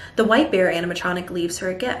them. The White Bear animatronic leaves her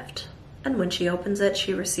a gift, and when she opens it,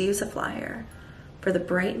 she receives a flyer for the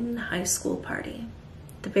Brighton High School party.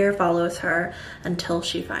 The bear follows her until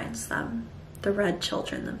she finds them, the red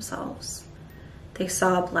children themselves. They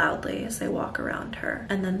sob loudly as they walk around her,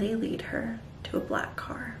 and then they lead her to a black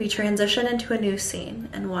car. We transition into a new scene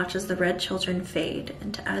and watch as the red children fade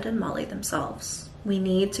into Ed and Molly themselves. We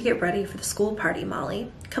need to get ready for the school party,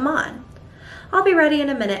 Molly. Come on. I'll be ready in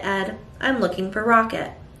a minute, Ed. I'm looking for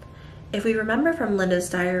Rocket. If we remember from Linda's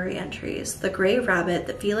diary entries, the gray rabbit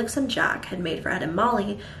that Felix and Jack had made for Ed and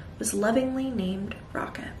Molly was lovingly named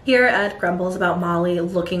Rocket. Here, Ed grumbles about Molly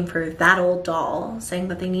looking for that old doll, saying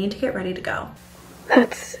that they need to get ready to go.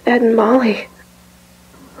 That's Ed and Molly.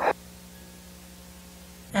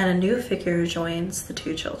 And a new figure joins the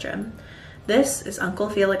 2 children. This is Uncle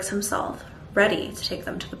Felix himself, ready to take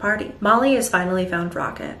them to the party. Molly has finally found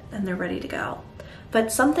Rocket, and they're ready to go.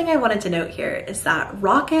 But something I wanted to note here is that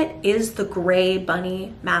Rocket is the gray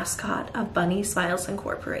bunny mascot of BunnyFarm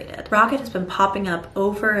Incorporated. Rocket has been popping up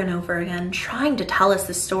over and over again, trying to tell us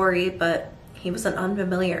the story, but he was an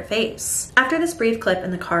unfamiliar face. After this brief clip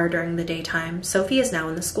in the car during the daytime, Sophie is now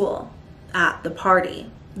in the school, at the party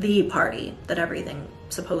that everything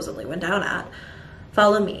supposedly went down at.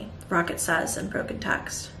 Follow me, Rocket says in broken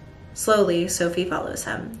text. Slowly, Sophie follows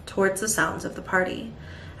him towards the sounds of the party.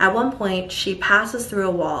 At one point, she passes through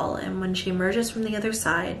a wall, and when she emerges from the other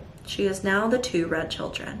side, she is now the 2 red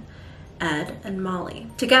children, Ed and Molly.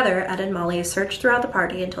 Together, Ed and Molly search throughout the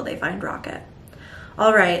party until they find Rocket.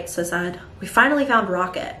 All right, says Ed, we finally found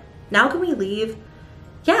Rocket. Now can we leave?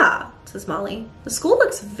 Yeah, says Molly. The school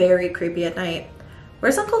looks very creepy at night.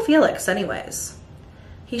 Where's Uncle Felix anyways?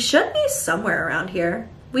 He should be somewhere around here.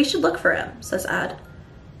 We should look for him, says Ed.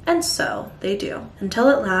 And so they do, until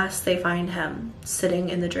at last they find him sitting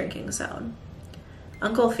in the drinking zone.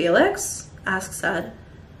 Uncle Felix? Asks Ed.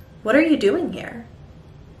 What are you doing here?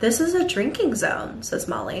 This is a drinking zone, says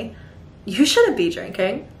Molly. You shouldn't be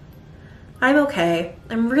drinking. I'm okay.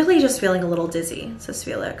 I'm really just feeling a little dizzy, says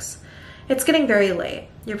Felix. It's getting very late.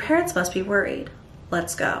 Your parents must be worried.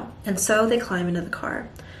 Let's go. And so they climb into the car,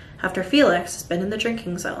 after Felix has been in the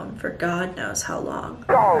drinking zone for God knows how long.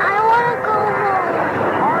 I want to go home.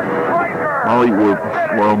 Molly, we're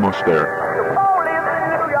almost there.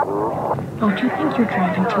 Don't you think you're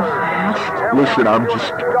driving too fast? Listen, I'm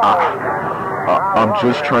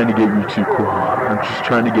just trying to get you to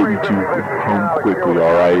home quickly,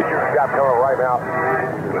 all right?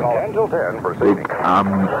 Look,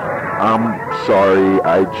 I'm sorry.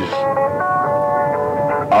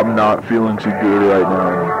 I'm not feeling too good right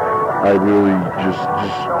now. I really just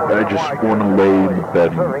want to lay in the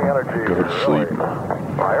bed and go to sleep.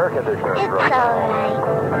 It's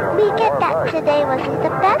alright. We get that today wasn't the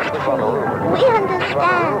best for you. We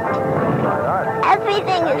understand.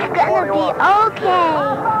 Everything is gonna be okay.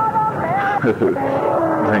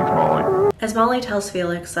 Thanks, Molly. As Molly tells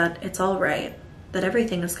Felix that it's all right, that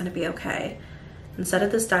everything is going to be okay, instead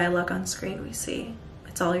of this dialogue on screen we see,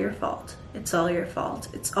 it's all your fault. It's all your fault.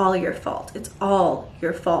 It's all your fault. It's all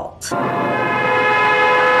your fault.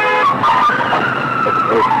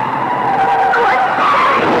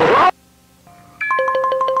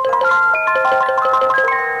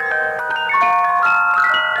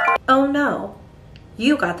 Oh no,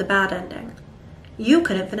 you got the bad ending. You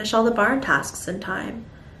couldn't finish all the barn tasks in time.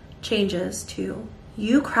 Changes to,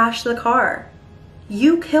 you crashed the car.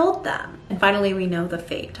 You killed them. And finally, we know the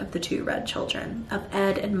fate of the two red children, of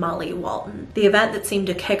Ed and Molly Walten. The event that seemed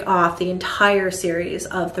to kick off the entire series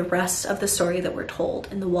of the rest of the story that we're told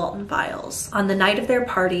in the Walten Files. On the night of their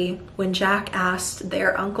party, when Jack asked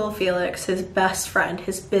their Uncle Felix, his best friend,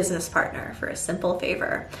 his business partner, for a simple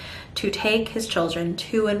favor, to take his children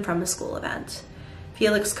to and from a school event,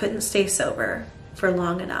 Felix couldn't stay sober for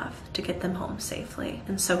long enough to get them home safely,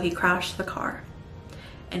 and so he crashed the car.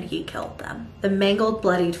 And he killed them. The mangled,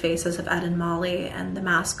 bloodied faces of Ed and Molly and the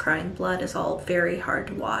mass crying blood is all very hard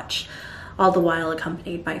to watch, all the while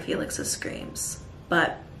accompanied by Felix's screams.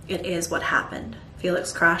 But it is what happened.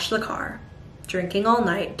 Felix crashed the car, drinking all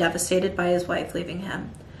night, devastated by his wife leaving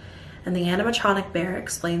him. And the animatronic bear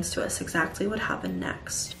explains to us exactly what happened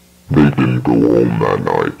next. They didn't go home that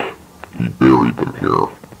night. He buried them here.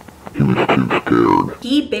 He was too scared.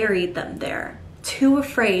 He buried them there, too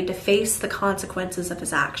afraid to face the consequences of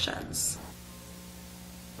his actions.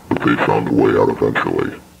 But they found a way out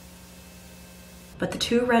eventually. But the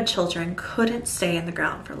two red children couldn't stay in the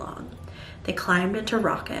ground for long. They climbed into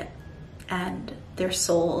Rocket, and their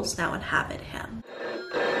souls now inhabit him.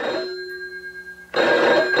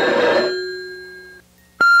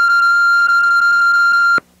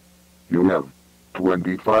 You have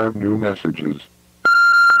 25 new messages.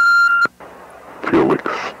 Felix,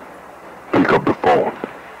 pick up the phone.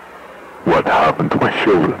 What happened to my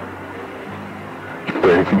children? If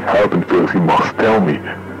anything happened, Felix, you must tell me.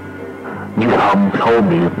 You haven't told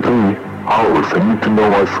me in 3 hours. I need to know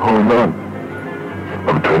what's going on.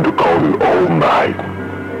 I'm trying to call you all night.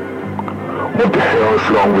 What the hell is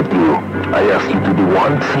wrong with you? I asked you to do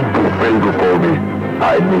one simple favor for me.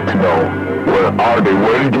 I need to know. Where are they?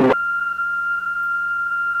 Where did you...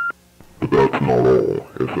 But that's not all,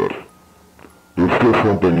 is it? There's still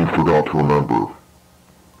something you forgot to remember.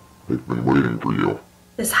 They've been waiting for you.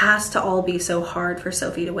 This has to all be so hard for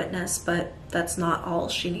Sophie to witness, but that's not all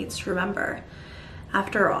she needs to remember.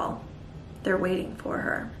 After all, they're waiting for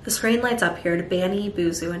her. The screen lights up here to Banny,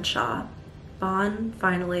 Buzu, and Shaw. Bon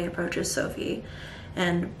finally approaches Sophie,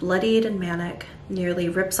 and bloodied and manic, nearly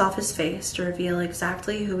rips off his face to reveal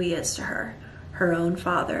exactly who he is to her. Her own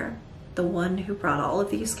father, the one who brought all of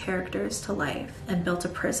these characters to life and built a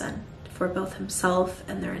prison for both himself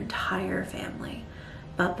and their entire family.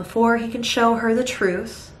 But before he can show her the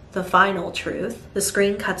truth, the final truth, the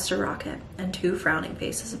screen cuts to Rocket and 2 frowning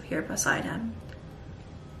faces appear beside him.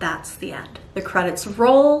 That's the end. The credits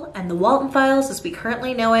roll and the Walten Files as we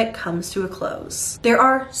currently know it comes to a close. There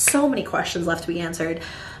are so many questions left to be answered,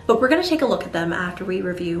 but we're gonna take a look at them after we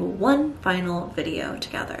review one final video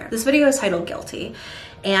together. This video is titled Guilty,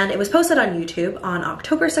 and it was posted on YouTube on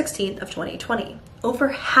October 16th of 2020, over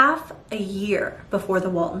half a year before the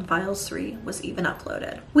Walten Files 3 was even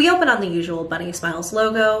uploaded. We open on the usual Bunny Smiles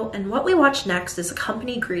logo, and what we watch next is a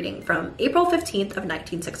company greeting from April 15th of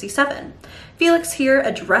 1967. Felix here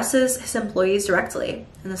addresses his employees directly.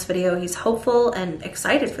 In this video, he's hopeful and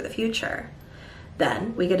excited for the future.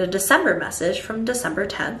 Then we get a December message from December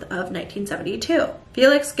 10th of 1972.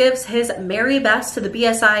 Felix gives his merry best to the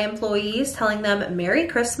BSI employees, telling them Merry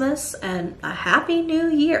Christmas and a Happy New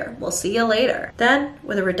Year. We'll see you later. Then,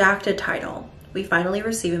 with a redacted title, we finally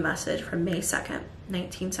receive a message from May 2nd,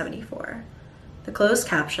 1974. The closed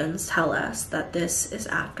captions tell us that this is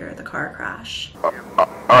after the car crash.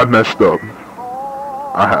 I messed up.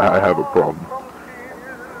 I have a problem.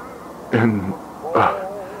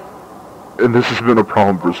 And this has been a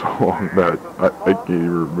problem for so long that I can't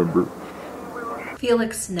even remember.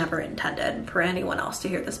 Felix never intended for anyone else to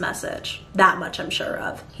hear this message. That much I'm sure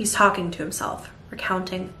of. He's talking to himself,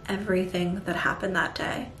 recounting everything that happened that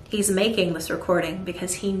day. He's making this recording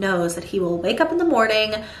because he knows that he will wake up in the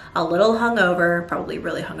morning a little hungover, probably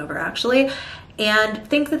really hungover actually, and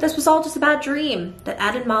think that this was all just a bad dream, that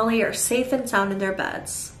Ed and Molly are safe and sound in their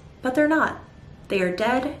beds. But they're not. They are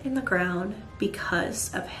dead in the ground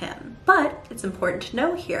because of him. But it's important to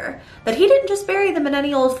know here that he didn't just bury them in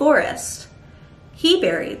any old forest. He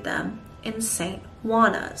buried them in St.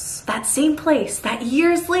 Juana's, that same place that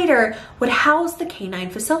years later would house the canine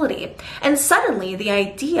facility. And suddenly the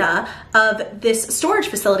idea of this storage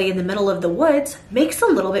facility in the middle of the woods makes a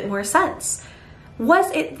little bit more sense.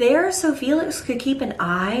 Was it there so Felix could keep an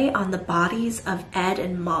eye on the bodies of Ed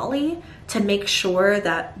and Molly to make sure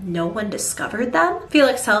that no one discovered them?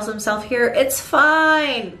 Felix tells himself here, it's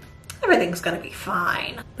fine. Everything's gonna be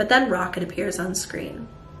fine. But then Rocket appears on screen,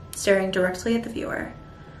 staring directly at the viewer.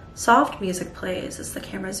 Soft music plays as the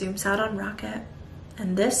camera zooms out on Rocket,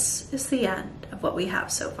 and this is the end of what we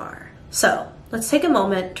have so far. So, Let's take a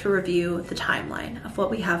moment to review the timeline of what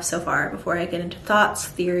we have so far before I get into thoughts,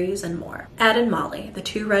 theories, and more. Ed and Molly, the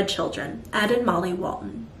two red children, Ed and Molly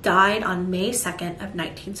Walten, died on May 2nd of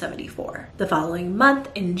 1974. The following month,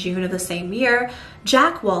 in June of the same year,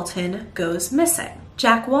 Jack Walten goes missing.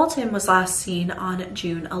 Jack Walten was last seen on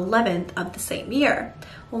June 11th of the same year,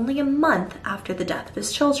 only a month after the death of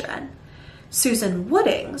his children. Susan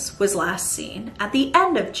Woodings was last seen at the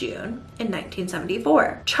end of June in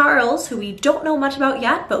 1974. Charles, who we don't know much about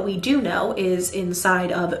yet, but we do know is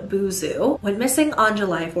inside of Boo Zoo, went missing on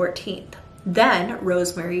July 14th. Then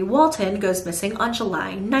Rosemary Walten goes missing on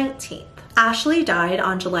July 19th. Ashley died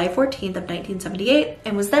on July 14th of 1978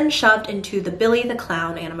 and was then shoved into the Billy the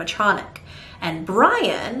Clown animatronic. And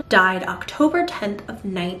Brian died October 10th of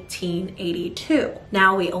 1982.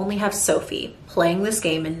 Now we only have Sophie playing this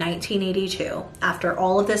game in 1982 after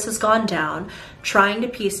all of this has gone down, trying to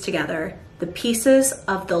piece together the pieces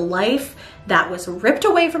of the life that was ripped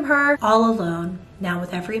away from her, all alone, now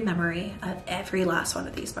with every memory of every last one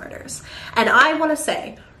of these murders. And I want to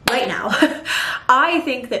say right now, I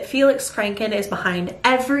think that Felix Kranken is behind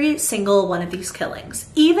every single one of these killings.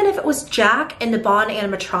 Even if it was Jack and the Bond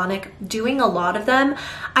animatronic doing a lot of them,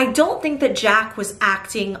 I don't think that Jack was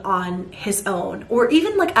acting on his own or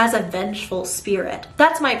even like as a vengeful spirit.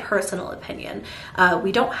 That's my personal opinion.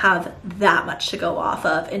 We don't have that much to go off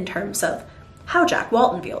of in terms of how Jack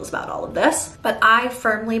Walten feels about all of this. But I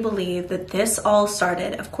firmly believe that this all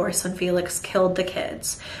started, of course, when Felix killed the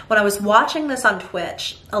kids. When I was watching this on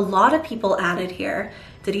Twitch, a lot of people added here,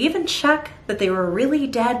 did he even check that they were really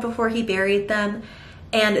dead before he buried them?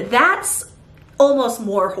 And that's almost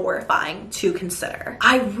more horrifying to consider.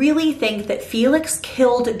 I really think that Felix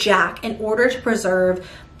killed Jack in order to preserve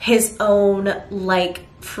his own, like,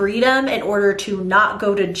 freedom, in order to not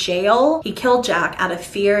go to jail. He killed Jack out of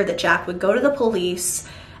fear that Jack would go to the police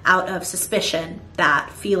out of suspicion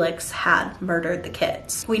that Felix had murdered the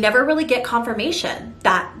kids. We never really get confirmation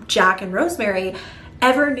that Jack and Rosemary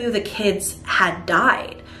ever knew the kids had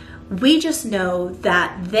died. We just know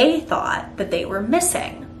that they thought that they were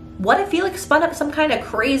missing. What if Felix spun up some kind of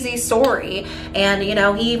crazy story and, you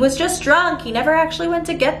know, he was just drunk, he never actually went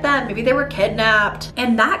to get them, maybe they were kidnapped?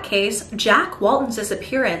 In that case, Jack Walten's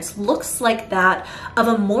disappearance looks like that of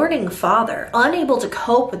a mourning father, unable to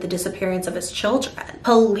cope with the disappearance of his children.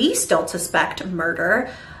 Police don't suspect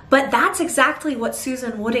murder, but that's exactly what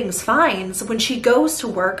Susan Woodings finds when she goes to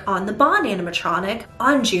work on the Bond animatronic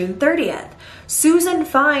on June 30th. Susan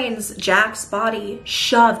finds Jack's body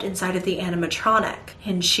shoved inside of the animatronic.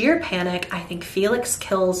 In sheer panic, I think Felix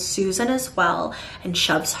kills Susan as well and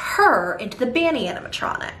shoves her into the Banny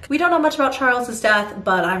animatronic. We don't know much about Charles's death,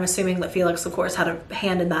 but I'm assuming that Felix, of course, had a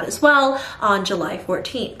hand in that as well on July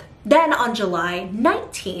 14th. Then on July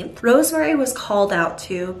 19th, Rosemary was called out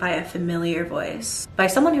to by a familiar voice, by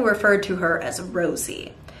someone who referred to her as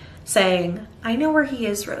Rosie, saying, "I know where he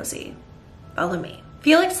is, Rosie. Follow me."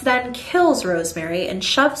 Felix then kills Rosemary and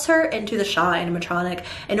shoves her into the Shaw animatronic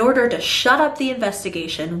in order to shut up the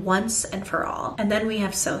investigation once and for all. And then we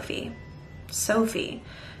have Sophie. Sophie,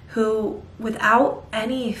 who, without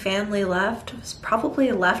any family left, was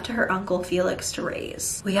probably left to her uncle Felix to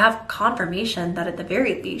raise. We have confirmation that at the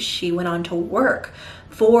very least she went on to work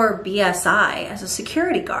for BSI as a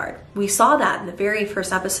security guard. We saw that in the very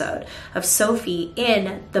first episode of Sophie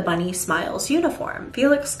in the Bunny Smiles uniform.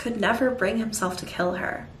 Felix could never bring himself to kill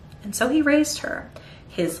her, and so he raised her,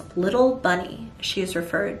 his little bunny, she is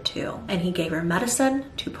referred to, and he gave her medicine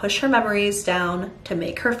to push her memories down, to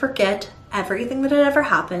make her forget everything that had ever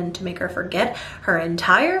happened, to make her forget her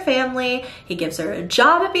entire family. He gives her a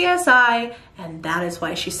job at BSI, and that is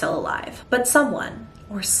why she's still alive. But someone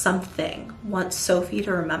or something wants Sophie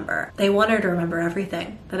to remember. They want her to remember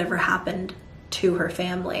everything that ever happened to her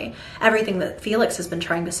family, everything that Felix has been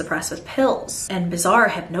trying to suppress with pills and bizarre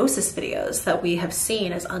hypnosis videos that we have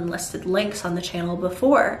seen as unlisted links on the channel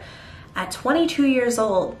before. At 22 years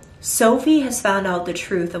old, Sophie has found out the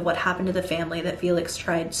truth of what happened to the family that Felix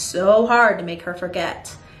tried so hard to make her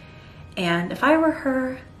forget. And if I were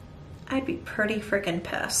her, I'd be pretty freaking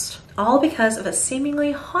pissed. All because of a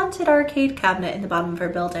seemingly haunted arcade cabinet in the bottom of her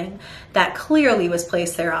building that clearly was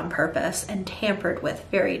placed there on purpose and tampered with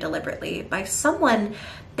very deliberately by someone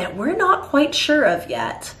that we're not quite sure of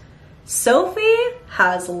yet. Sophie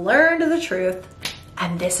has learned the truth,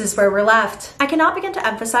 and this is where we're left. I cannot begin to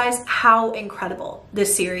emphasize how incredible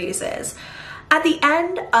this series is. At the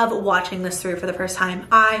end of watching this through for the first time,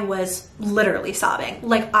 I was literally sobbing.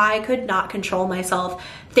 Like, I could not control myself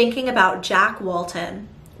thinking about Jack Walten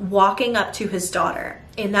walking up to his daughter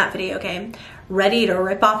in that video game, ready to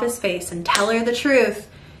rip off his face and tell her the truth,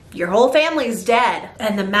 your whole family's dead.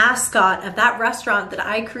 And the mascot of that restaurant that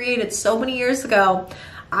I created so many years ago,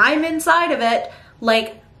 I'm inside of it.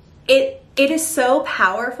 Like, it is so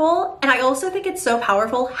powerful. And I also think it's so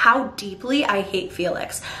powerful how deeply I hate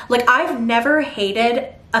Felix. Like, I've never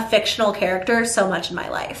hated a fictional character so much in my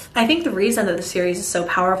life. I think the reason that the series is so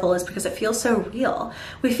powerful is because it feels so real.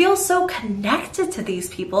 We feel so connected to these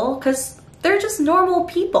people because they're just normal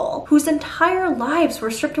people whose entire lives were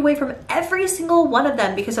stripped away from every single one of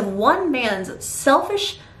them because of one man's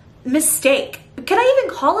selfish mistake. Can I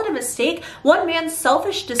even call it a mistake? One man's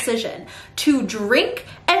selfish decision to drink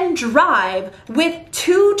and drive with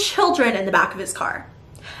 2 children in the back of his car.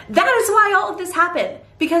 That is why all of this happened,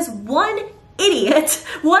 because one idiot,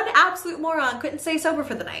 one absolute moron couldn't stay sober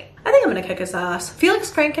for the night. I think I'm gonna kick his ass.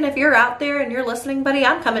 Felix Kranken, if you're out there and you're listening, buddy,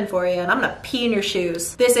 I'm coming for you and I'm gonna pee in your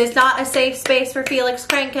shoes. This is not a safe space for Felix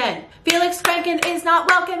Kranken. Felix Kranken is not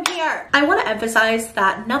welcome here. I want to emphasize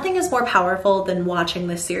that nothing is more powerful than watching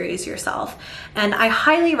this series yourself. And I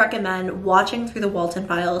highly recommend watching through the Walten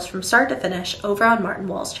Files from start to finish over on Martin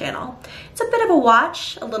Wall's channel. It's a bit of a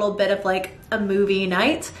watch, a little bit of like a movie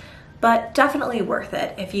night, but definitely worth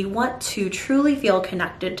it if you want to truly feel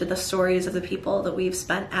connected to the stories of the people that we've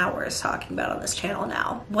spent hours talking about on this channel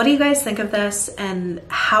now. What do you guys think of this, and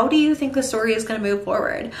how do you think the story is going to move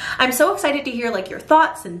forward? I'm so excited to hear like your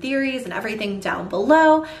thoughts and theories and everything down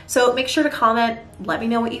below, so make sure to comment, let me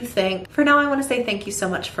know what you think. For now, I want to say thank you so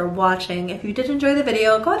much for watching. If you did enjoy the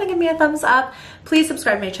video, go ahead and give me a thumbs up. Please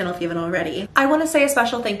subscribe to my channel if you haven't already. I want to say a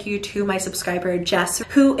special thank you to my subscriber Jess,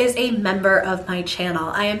 who is a member of my channel.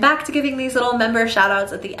 I am back to giving these little member shout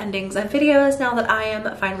outs at the endings of videos now that I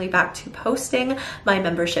am finally back to posting my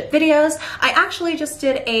membership videos. I actually just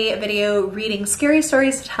did a video reading scary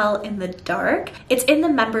stories to tell in the dark. It's in the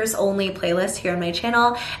members only playlist here on my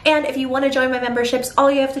channel, and if you want to join my memberships, all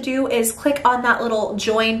you have to do is click on that little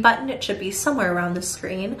join button. It should be somewhere around the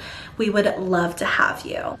screen. We would love to have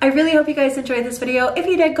you. I really hope you guys enjoyed this video. If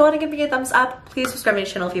you did, go ahead and give me a thumbs up. Please subscribe to my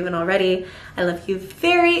channel if you haven't already. I love you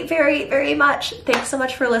very, very, very much. Thanks so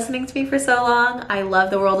much for listening to me for so long. I love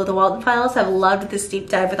the world of the Walten Files. I've loved this deep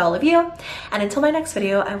dive with all of you. And until my next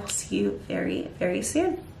video, I will see you very, very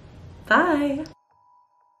soon. Bye.